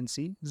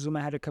presidency.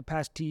 Zuma had a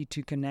capacity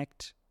to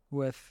connect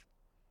with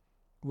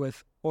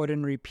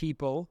ordinary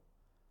people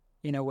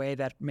in a way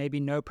that maybe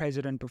no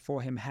president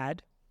before him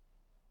had.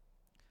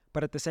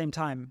 But at the same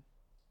time,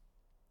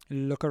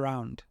 look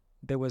around.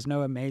 There was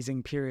no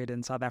amazing period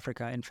in South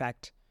Africa. In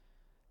fact,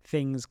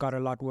 things got a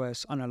lot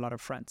worse on a lot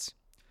of fronts.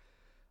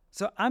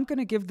 So I'm going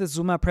to give the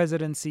Zuma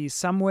presidency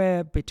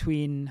somewhere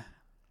between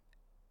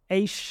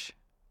Aish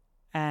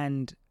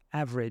and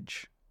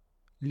average,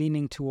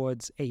 leaning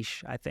towards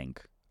Aish, I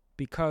think,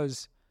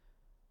 because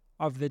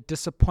of the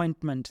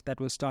disappointment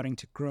that was starting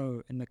to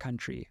grow in the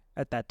country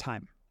at that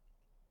time.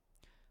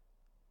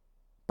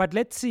 But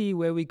let's see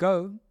where we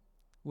go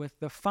with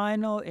the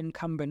final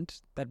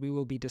incumbent that we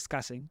will be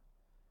discussing,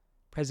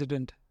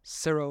 President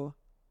Cyril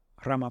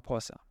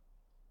Ramaphosa.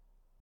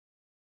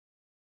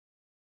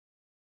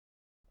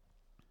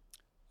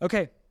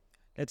 Okay,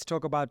 let's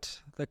talk about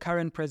the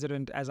current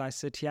president as I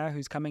sit here,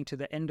 who's coming to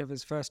the end of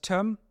his first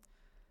term,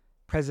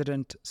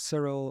 President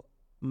Cyril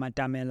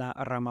Madamela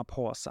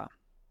Ramaphosa.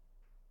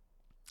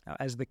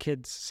 As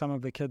some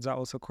of the kids are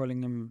also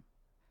calling him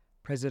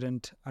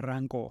President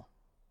Ranko.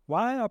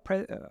 Why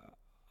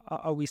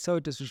are we so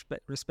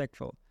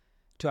disrespectful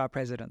to our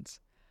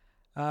presidents?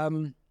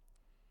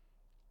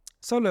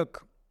 So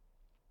look,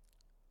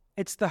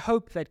 it's the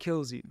hope that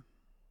kills you.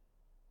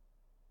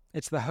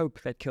 It's the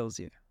hope that kills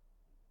you.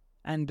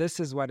 And this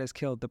is what has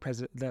killed the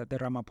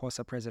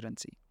Ramaphosa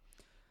presidency.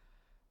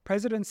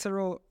 President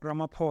Cyril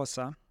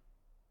Ramaphosa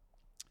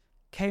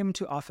came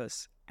to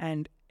office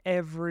and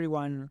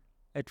everyone,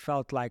 it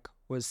felt like,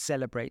 was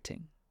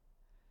celebrating.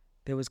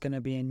 There was going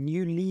to be a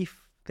new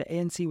leaf. The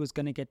ANC was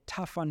going to get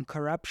tough on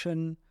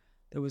corruption.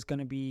 There was going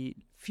to be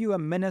fewer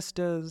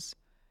ministers.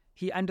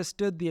 He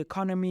understood the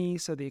economy,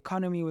 so the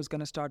economy was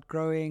going to start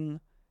growing.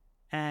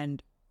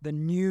 And the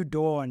new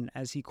dawn,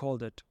 as he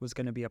called it, was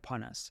going to be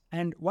upon us.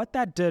 And what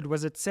that did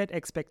was it set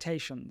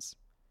expectations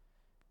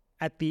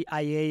at the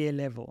Ayeye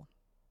level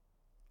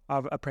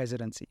of a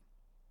presidency.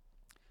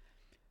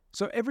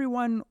 So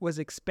everyone was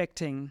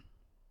expecting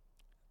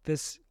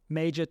this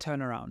major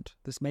turnaround,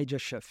 this major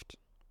shift.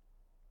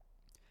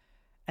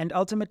 And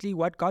ultimately,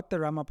 what got the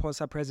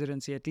Ramaphosa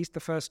presidency, at least the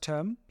first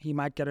term, he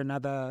might get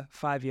another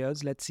 5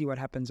 years. Let's see what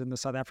happens in the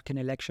South African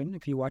election.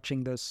 If you're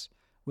watching this,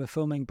 we're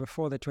filming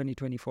before the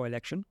 2024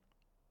 election.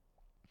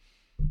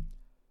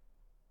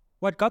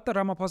 What got the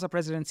Ramaphosa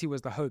presidency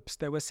was the hopes.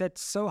 They were set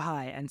so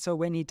high, and so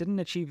when he didn't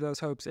achieve those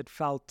hopes, it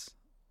felt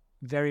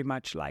very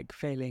much like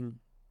failing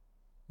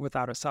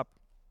without a sup.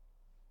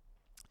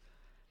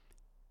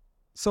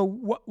 So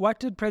what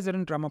did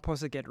President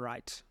Ramaphosa get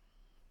right?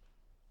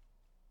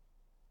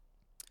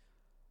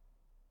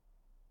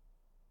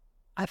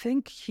 I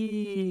think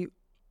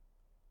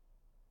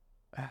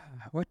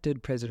what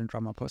did President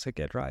Ramaphosa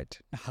get right?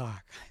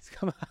 Guys,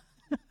 come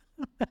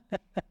on.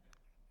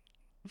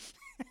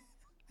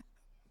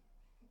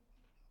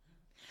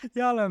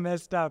 Y'all are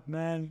messed up,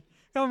 man.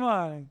 Come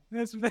on.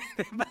 There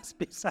must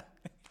be something.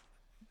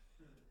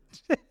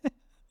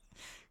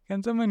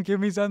 Can someone give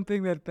me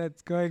something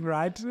that's going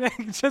right?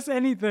 Just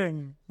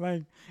anything.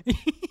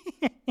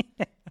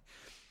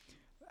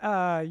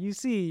 You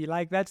see,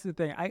 like, that's the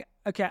thing.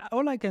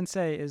 All I can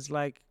say is,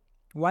 like,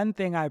 one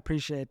thing I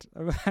appreciate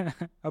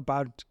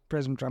about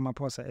President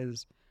Ramaphosa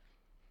is,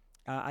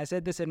 I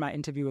said this in my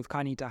interview with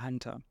Kanita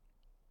Hunter.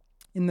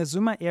 In the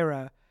Zuma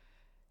era,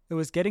 it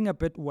was getting a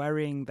bit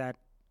worrying that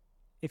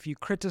if you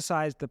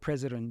criticized the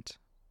president,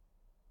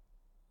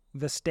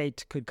 the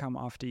state could come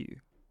after you.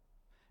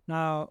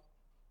 Now,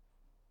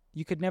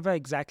 you could never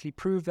exactly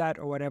prove that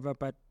or whatever,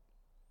 but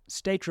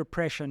state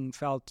repression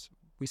felt,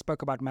 we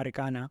spoke about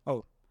Marikana.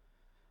 Oh,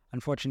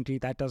 unfortunately,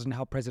 that doesn't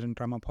help President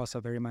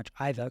Ramaphosa very much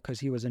either, because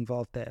he was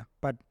involved there.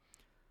 But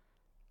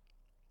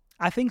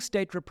I think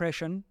state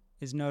repression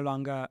is no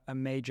longer a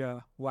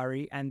major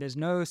worry, and there's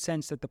no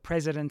sense that the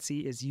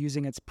presidency is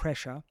using its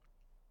pressure,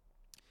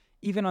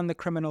 even on the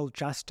criminal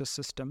justice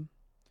system,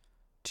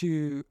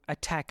 to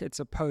attack its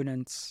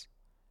opponents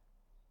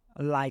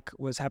like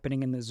was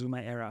happening in the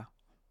Zuma era.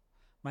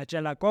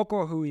 Majela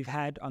Koko, who we've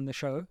had on the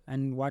show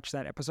and watched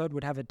that episode,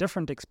 would have a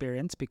different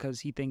experience because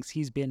he thinks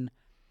he's been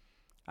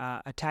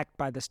attacked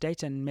by the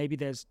state, and maybe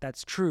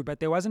that's true, but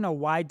there wasn't a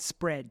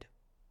widespread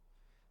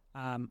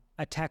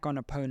attack on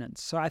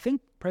opponents. So I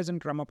think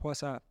President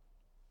Ramaphosa,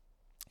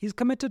 he's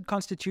committed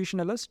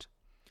constitutionalist,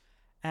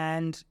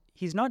 and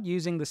he's not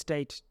using the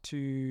state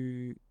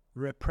to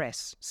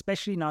repress,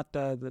 especially not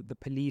the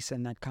police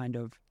and that kind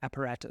of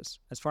apparatus,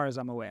 as far as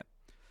I'm aware.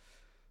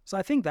 So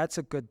I think that's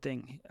a good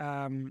thing.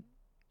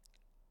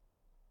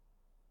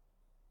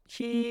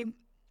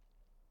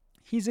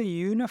 He's a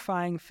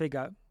unifying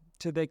figure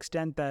to the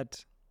extent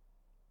that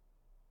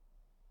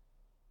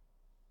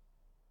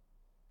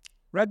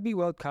Rugby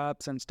World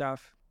Cups and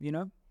stuff,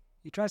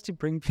 he tries to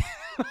bring people.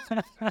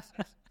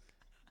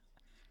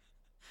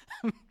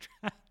 I'm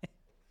trying.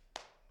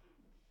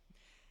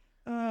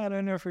 I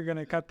don't know if we're going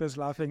to cut this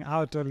laughing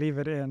out or leave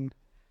it in.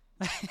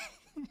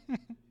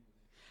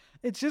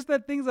 It's just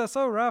that things are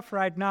so rough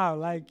right now.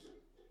 Like,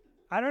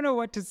 I don't know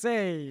what to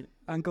say,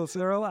 Uncle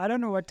Cyril. I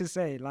don't know what to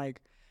say.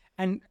 Like,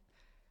 and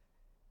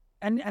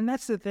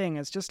that's the thing.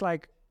 It's just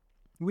like,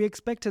 we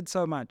expected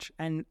so much.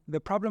 And the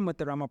problem with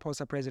the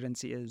Ramaphosa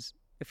presidency is,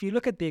 if you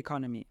look at the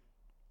economy,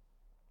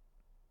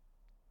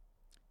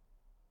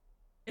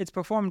 it's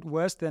performed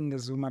worse than the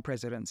Zuma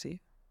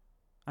presidency.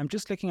 I'm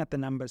just looking at the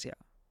numbers here.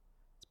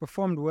 It's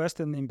performed worse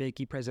than the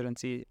Mbeki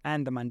presidency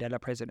and the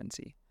Mandela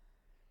presidency.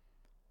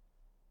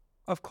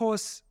 Of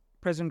course,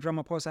 President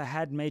Ramaphosa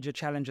had major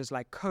challenges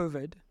like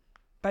COVID,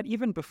 but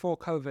even before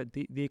COVID,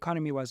 the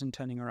economy wasn't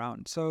turning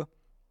around. So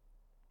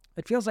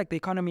it feels like the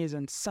economy is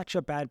in such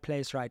a bad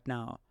place right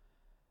now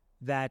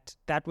that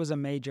was a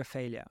major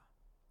failure.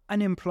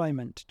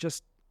 Unemployment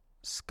just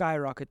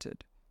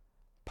skyrocketed.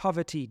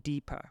 Poverty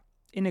deeper.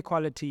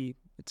 Inequality,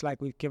 it's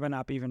like we've given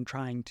up even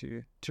trying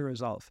to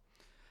resolve.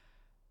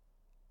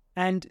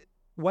 And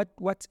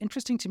what's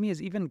interesting to me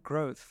is even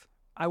growth.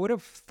 I would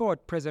have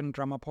thought President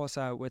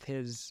Ramaphosa, with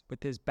his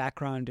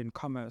background in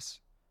commerce,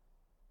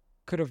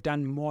 could have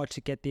done more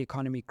to get the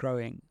economy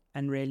growing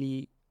and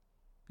really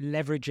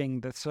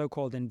leveraging the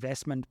so-called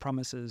investment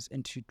promises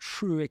into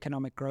true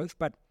economic growth,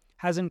 but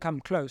hasn't come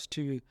close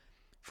to,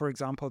 for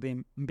example,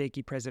 the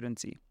Mbeki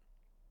presidency.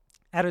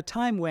 At a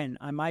time when,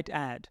 I might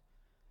add,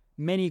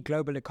 many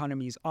global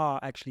economies are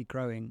actually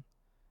growing,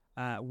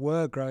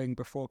 were growing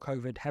before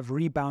COVID, have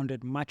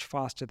rebounded much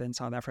faster than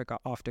South Africa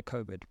after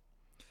COVID.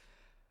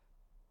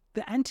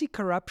 The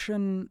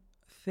anti-corruption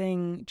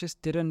thing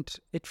just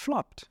it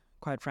flopped,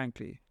 quite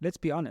frankly. Let's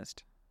be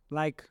honest.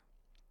 Like,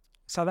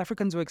 South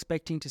Africans were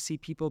expecting to see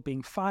people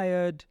being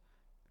fired,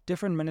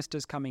 different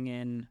ministers coming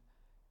in,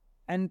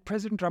 and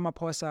President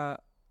Ramaphosa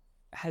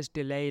has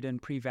delayed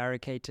and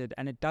prevaricated,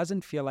 and it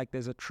doesn't feel like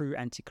there's a true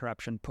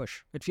anti-corruption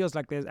push. It feels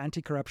like there's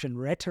anti-corruption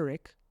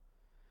rhetoric,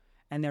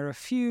 and there are a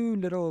few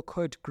little,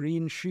 quote,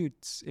 green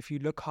shoots if you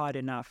look hard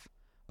enough,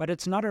 but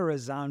it's not a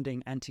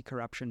resounding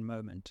anti-corruption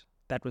moment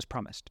that was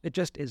promised. It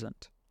just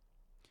isn't.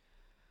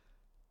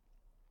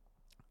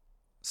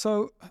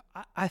 So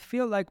I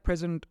feel like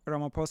President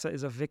Ramaphosa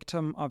is a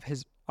victim of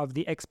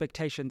the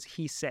expectations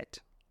he set.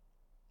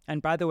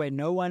 And by the way,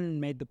 no one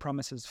made the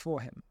promises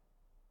for him.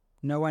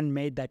 No one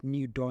made that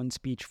new dawn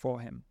speech for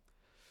him.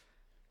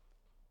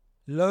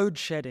 Load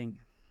shedding,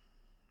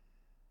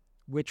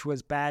 which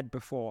was bad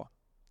before,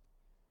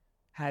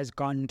 has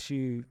gone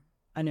to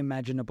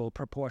unimaginable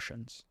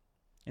proportions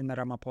in the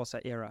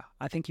Ramaphosa era.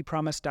 I think he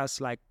promised us,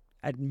 like,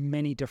 at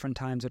many different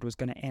times it was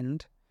going to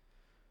end.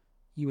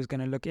 He was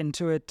going to look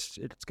into it.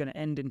 It's going to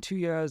end in 2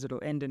 years.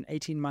 It'll end in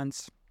 18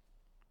 months.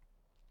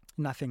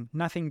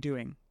 Nothing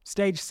doing.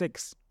 Stage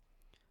 6.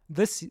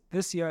 This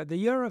year, the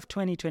year of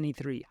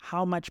 2023,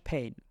 how much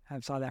pain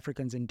have South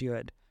Africans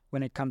endured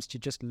when it comes to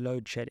just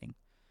load shedding?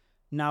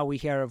 Now we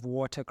hear of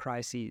water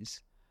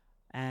crises,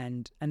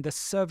 and the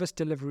service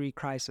delivery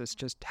crisis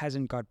just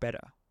hasn't got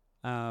better.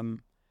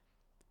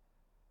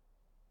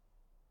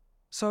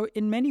 So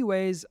in many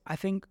ways, I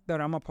think the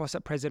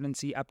Ramaphosa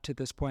presidency up to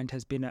this point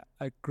has been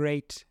a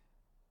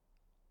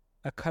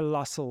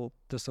colossal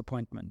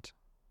disappointment.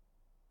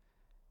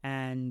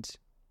 And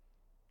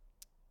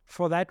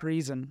for that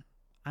reason,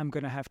 I'm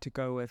going to have to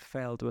go with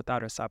failed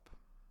without a sup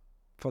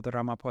for the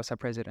Ramaphosa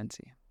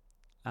presidency.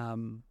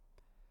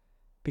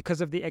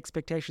 Because of the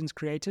expectations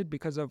created,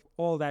 because of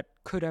all that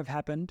could have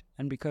happened,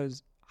 and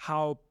because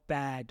how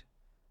bad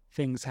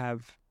things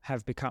have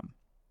become.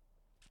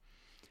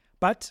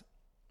 But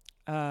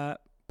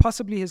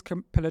possibly his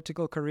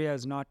political career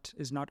is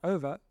not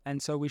over,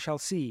 and so we shall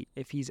see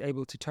if he's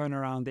able to turn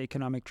around the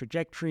economic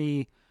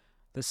trajectory,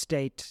 the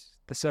state,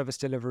 the service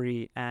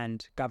delivery,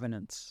 and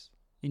governance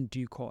in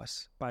due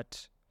course.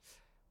 But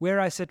where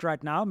I sit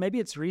right now, maybe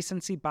it's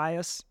recency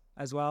bias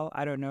as well,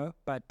 I don't know,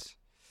 but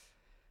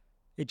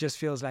it just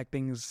feels like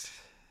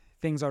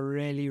things are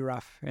really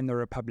rough in the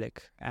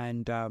Republic.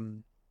 And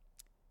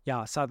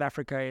South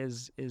Africa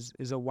is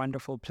a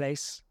wonderful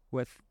place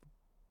with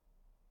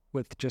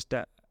just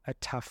a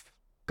tough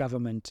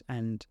government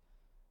and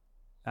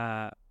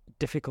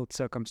difficult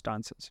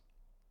circumstances.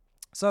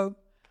 So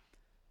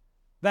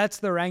that's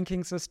the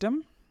ranking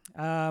system.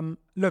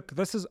 Look,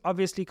 this is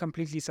obviously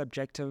completely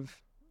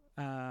subjective.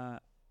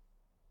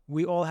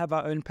 We all have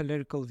our own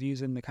political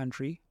views in the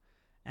country,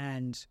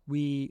 and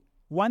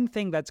one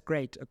thing that's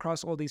great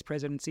across all these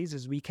presidencies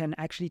is we can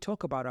actually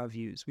talk about our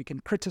views. We can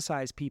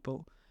criticize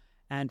people,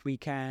 and we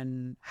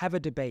can have a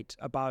debate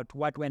about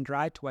what went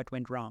right, what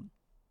went wrong.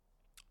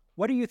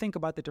 What do you think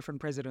about the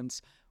different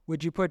presidents?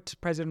 Would you put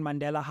President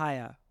Mandela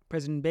higher,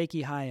 President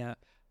Mbeki higher?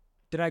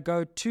 Did I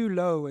go too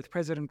low with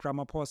President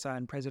Ramaphosa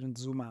and President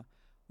Zuma?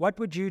 What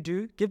would you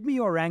do? Give me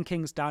your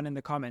rankings down in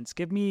the comments.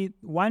 Give me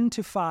 1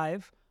 to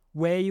 5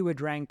 where you would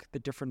rank the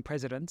different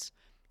presidents,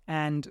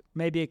 and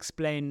maybe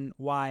explain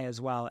why as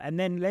well. And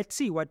then let's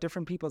see what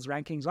different people's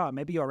rankings are.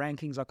 Maybe your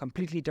rankings are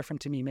completely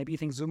different to me. Maybe you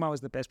think Zuma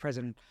was the best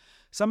president.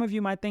 Some of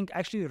you might think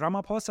actually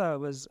Ramaphosa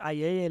was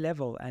Ayeye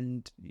level,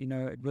 and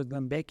it was the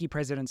Mbeki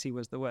presidency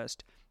was the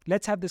worst.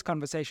 Let's have this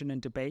conversation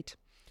and debate.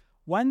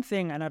 One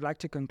thing, and I'd like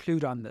to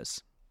conclude on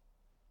this,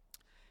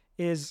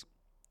 is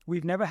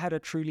we've never had a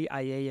truly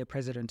Ayeye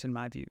president in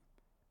my view.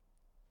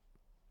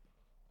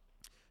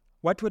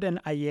 What would an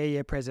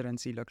Ayeye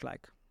presidency look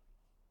like?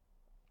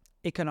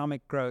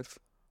 Economic growth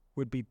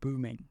would be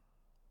booming.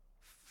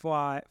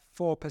 4%,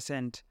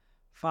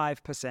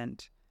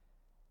 5%,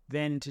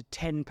 then to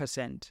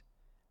 10%,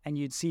 and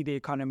you'd see the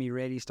economy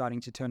really starting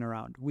to turn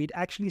around. We'd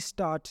actually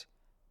start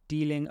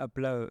dealing a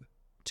blow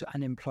to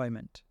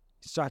unemployment,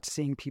 start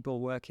seeing people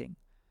working,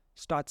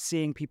 start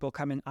seeing people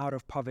coming out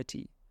of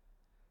poverty.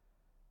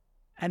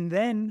 And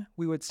then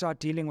we would start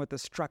dealing with the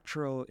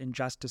structural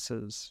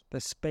injustices, the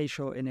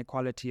spatial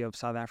inequality of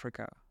South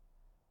Africa.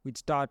 We'd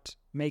start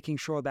making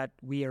sure that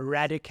we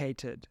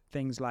eradicated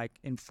things like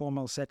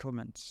informal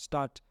settlements,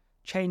 start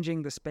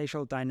changing the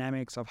spatial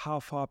dynamics of how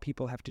far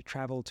people have to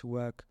travel to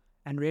work,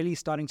 and really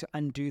starting to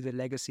undo the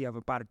legacy of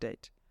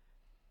apartheid.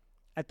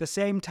 At the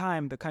same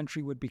time, the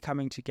country would be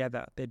coming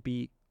together. There'd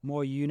be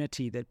more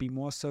unity, there'd be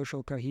more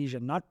social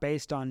cohesion, not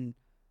based on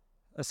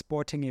a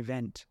sporting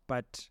event,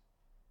 but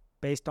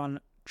based on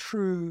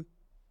true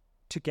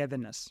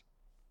togetherness.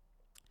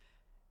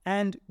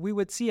 And we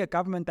would see a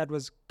government that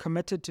was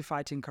committed to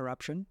fighting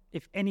corruption.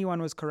 If anyone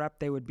was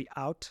corrupt, they would be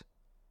out.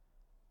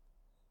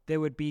 There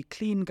would be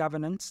clean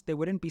governance. There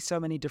wouldn't be so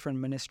many different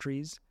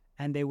ministries.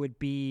 And there would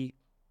be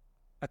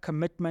a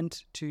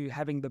commitment to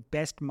having the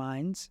best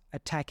minds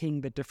attacking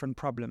the different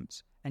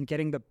problems and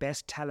getting the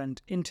best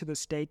talent into the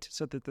state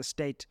so that the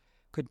state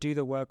could do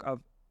the work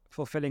of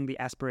fulfilling the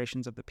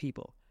aspirations of the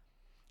people.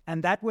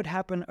 And that would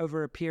happen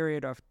over a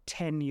period of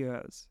 10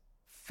 years,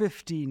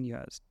 15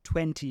 years,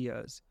 20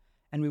 years.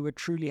 And we would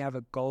truly have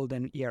a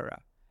golden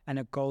era and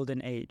a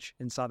golden age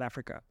in South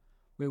Africa,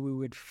 where we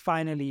would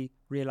finally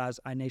realize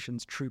our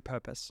nation's true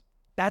purpose.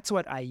 That's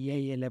what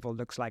Ayeye level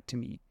looks like to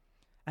me.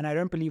 And I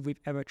don't believe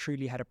we've ever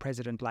truly had a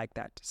president like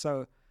that.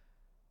 So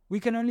we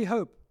can only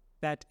hope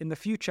that in the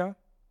future,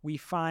 we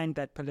find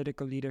that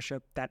political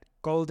leadership, that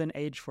golden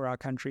age for our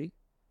country,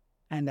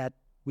 and that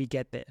we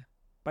get there.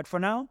 But for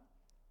now,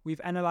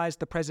 we've analyzed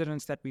the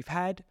presidents that we've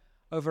had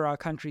over our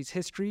country's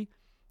history,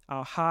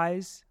 our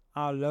highs,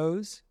 our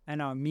lows,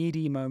 and our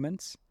meaty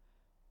moments.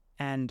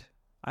 And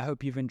I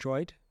hope you've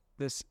enjoyed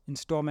this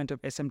installment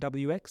of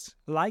SMWX.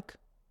 Like,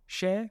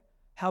 share,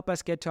 help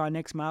us get to our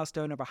next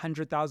milestone of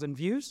 100,000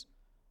 views.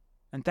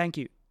 And thank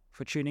you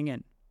for tuning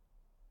in.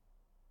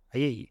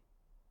 Aye.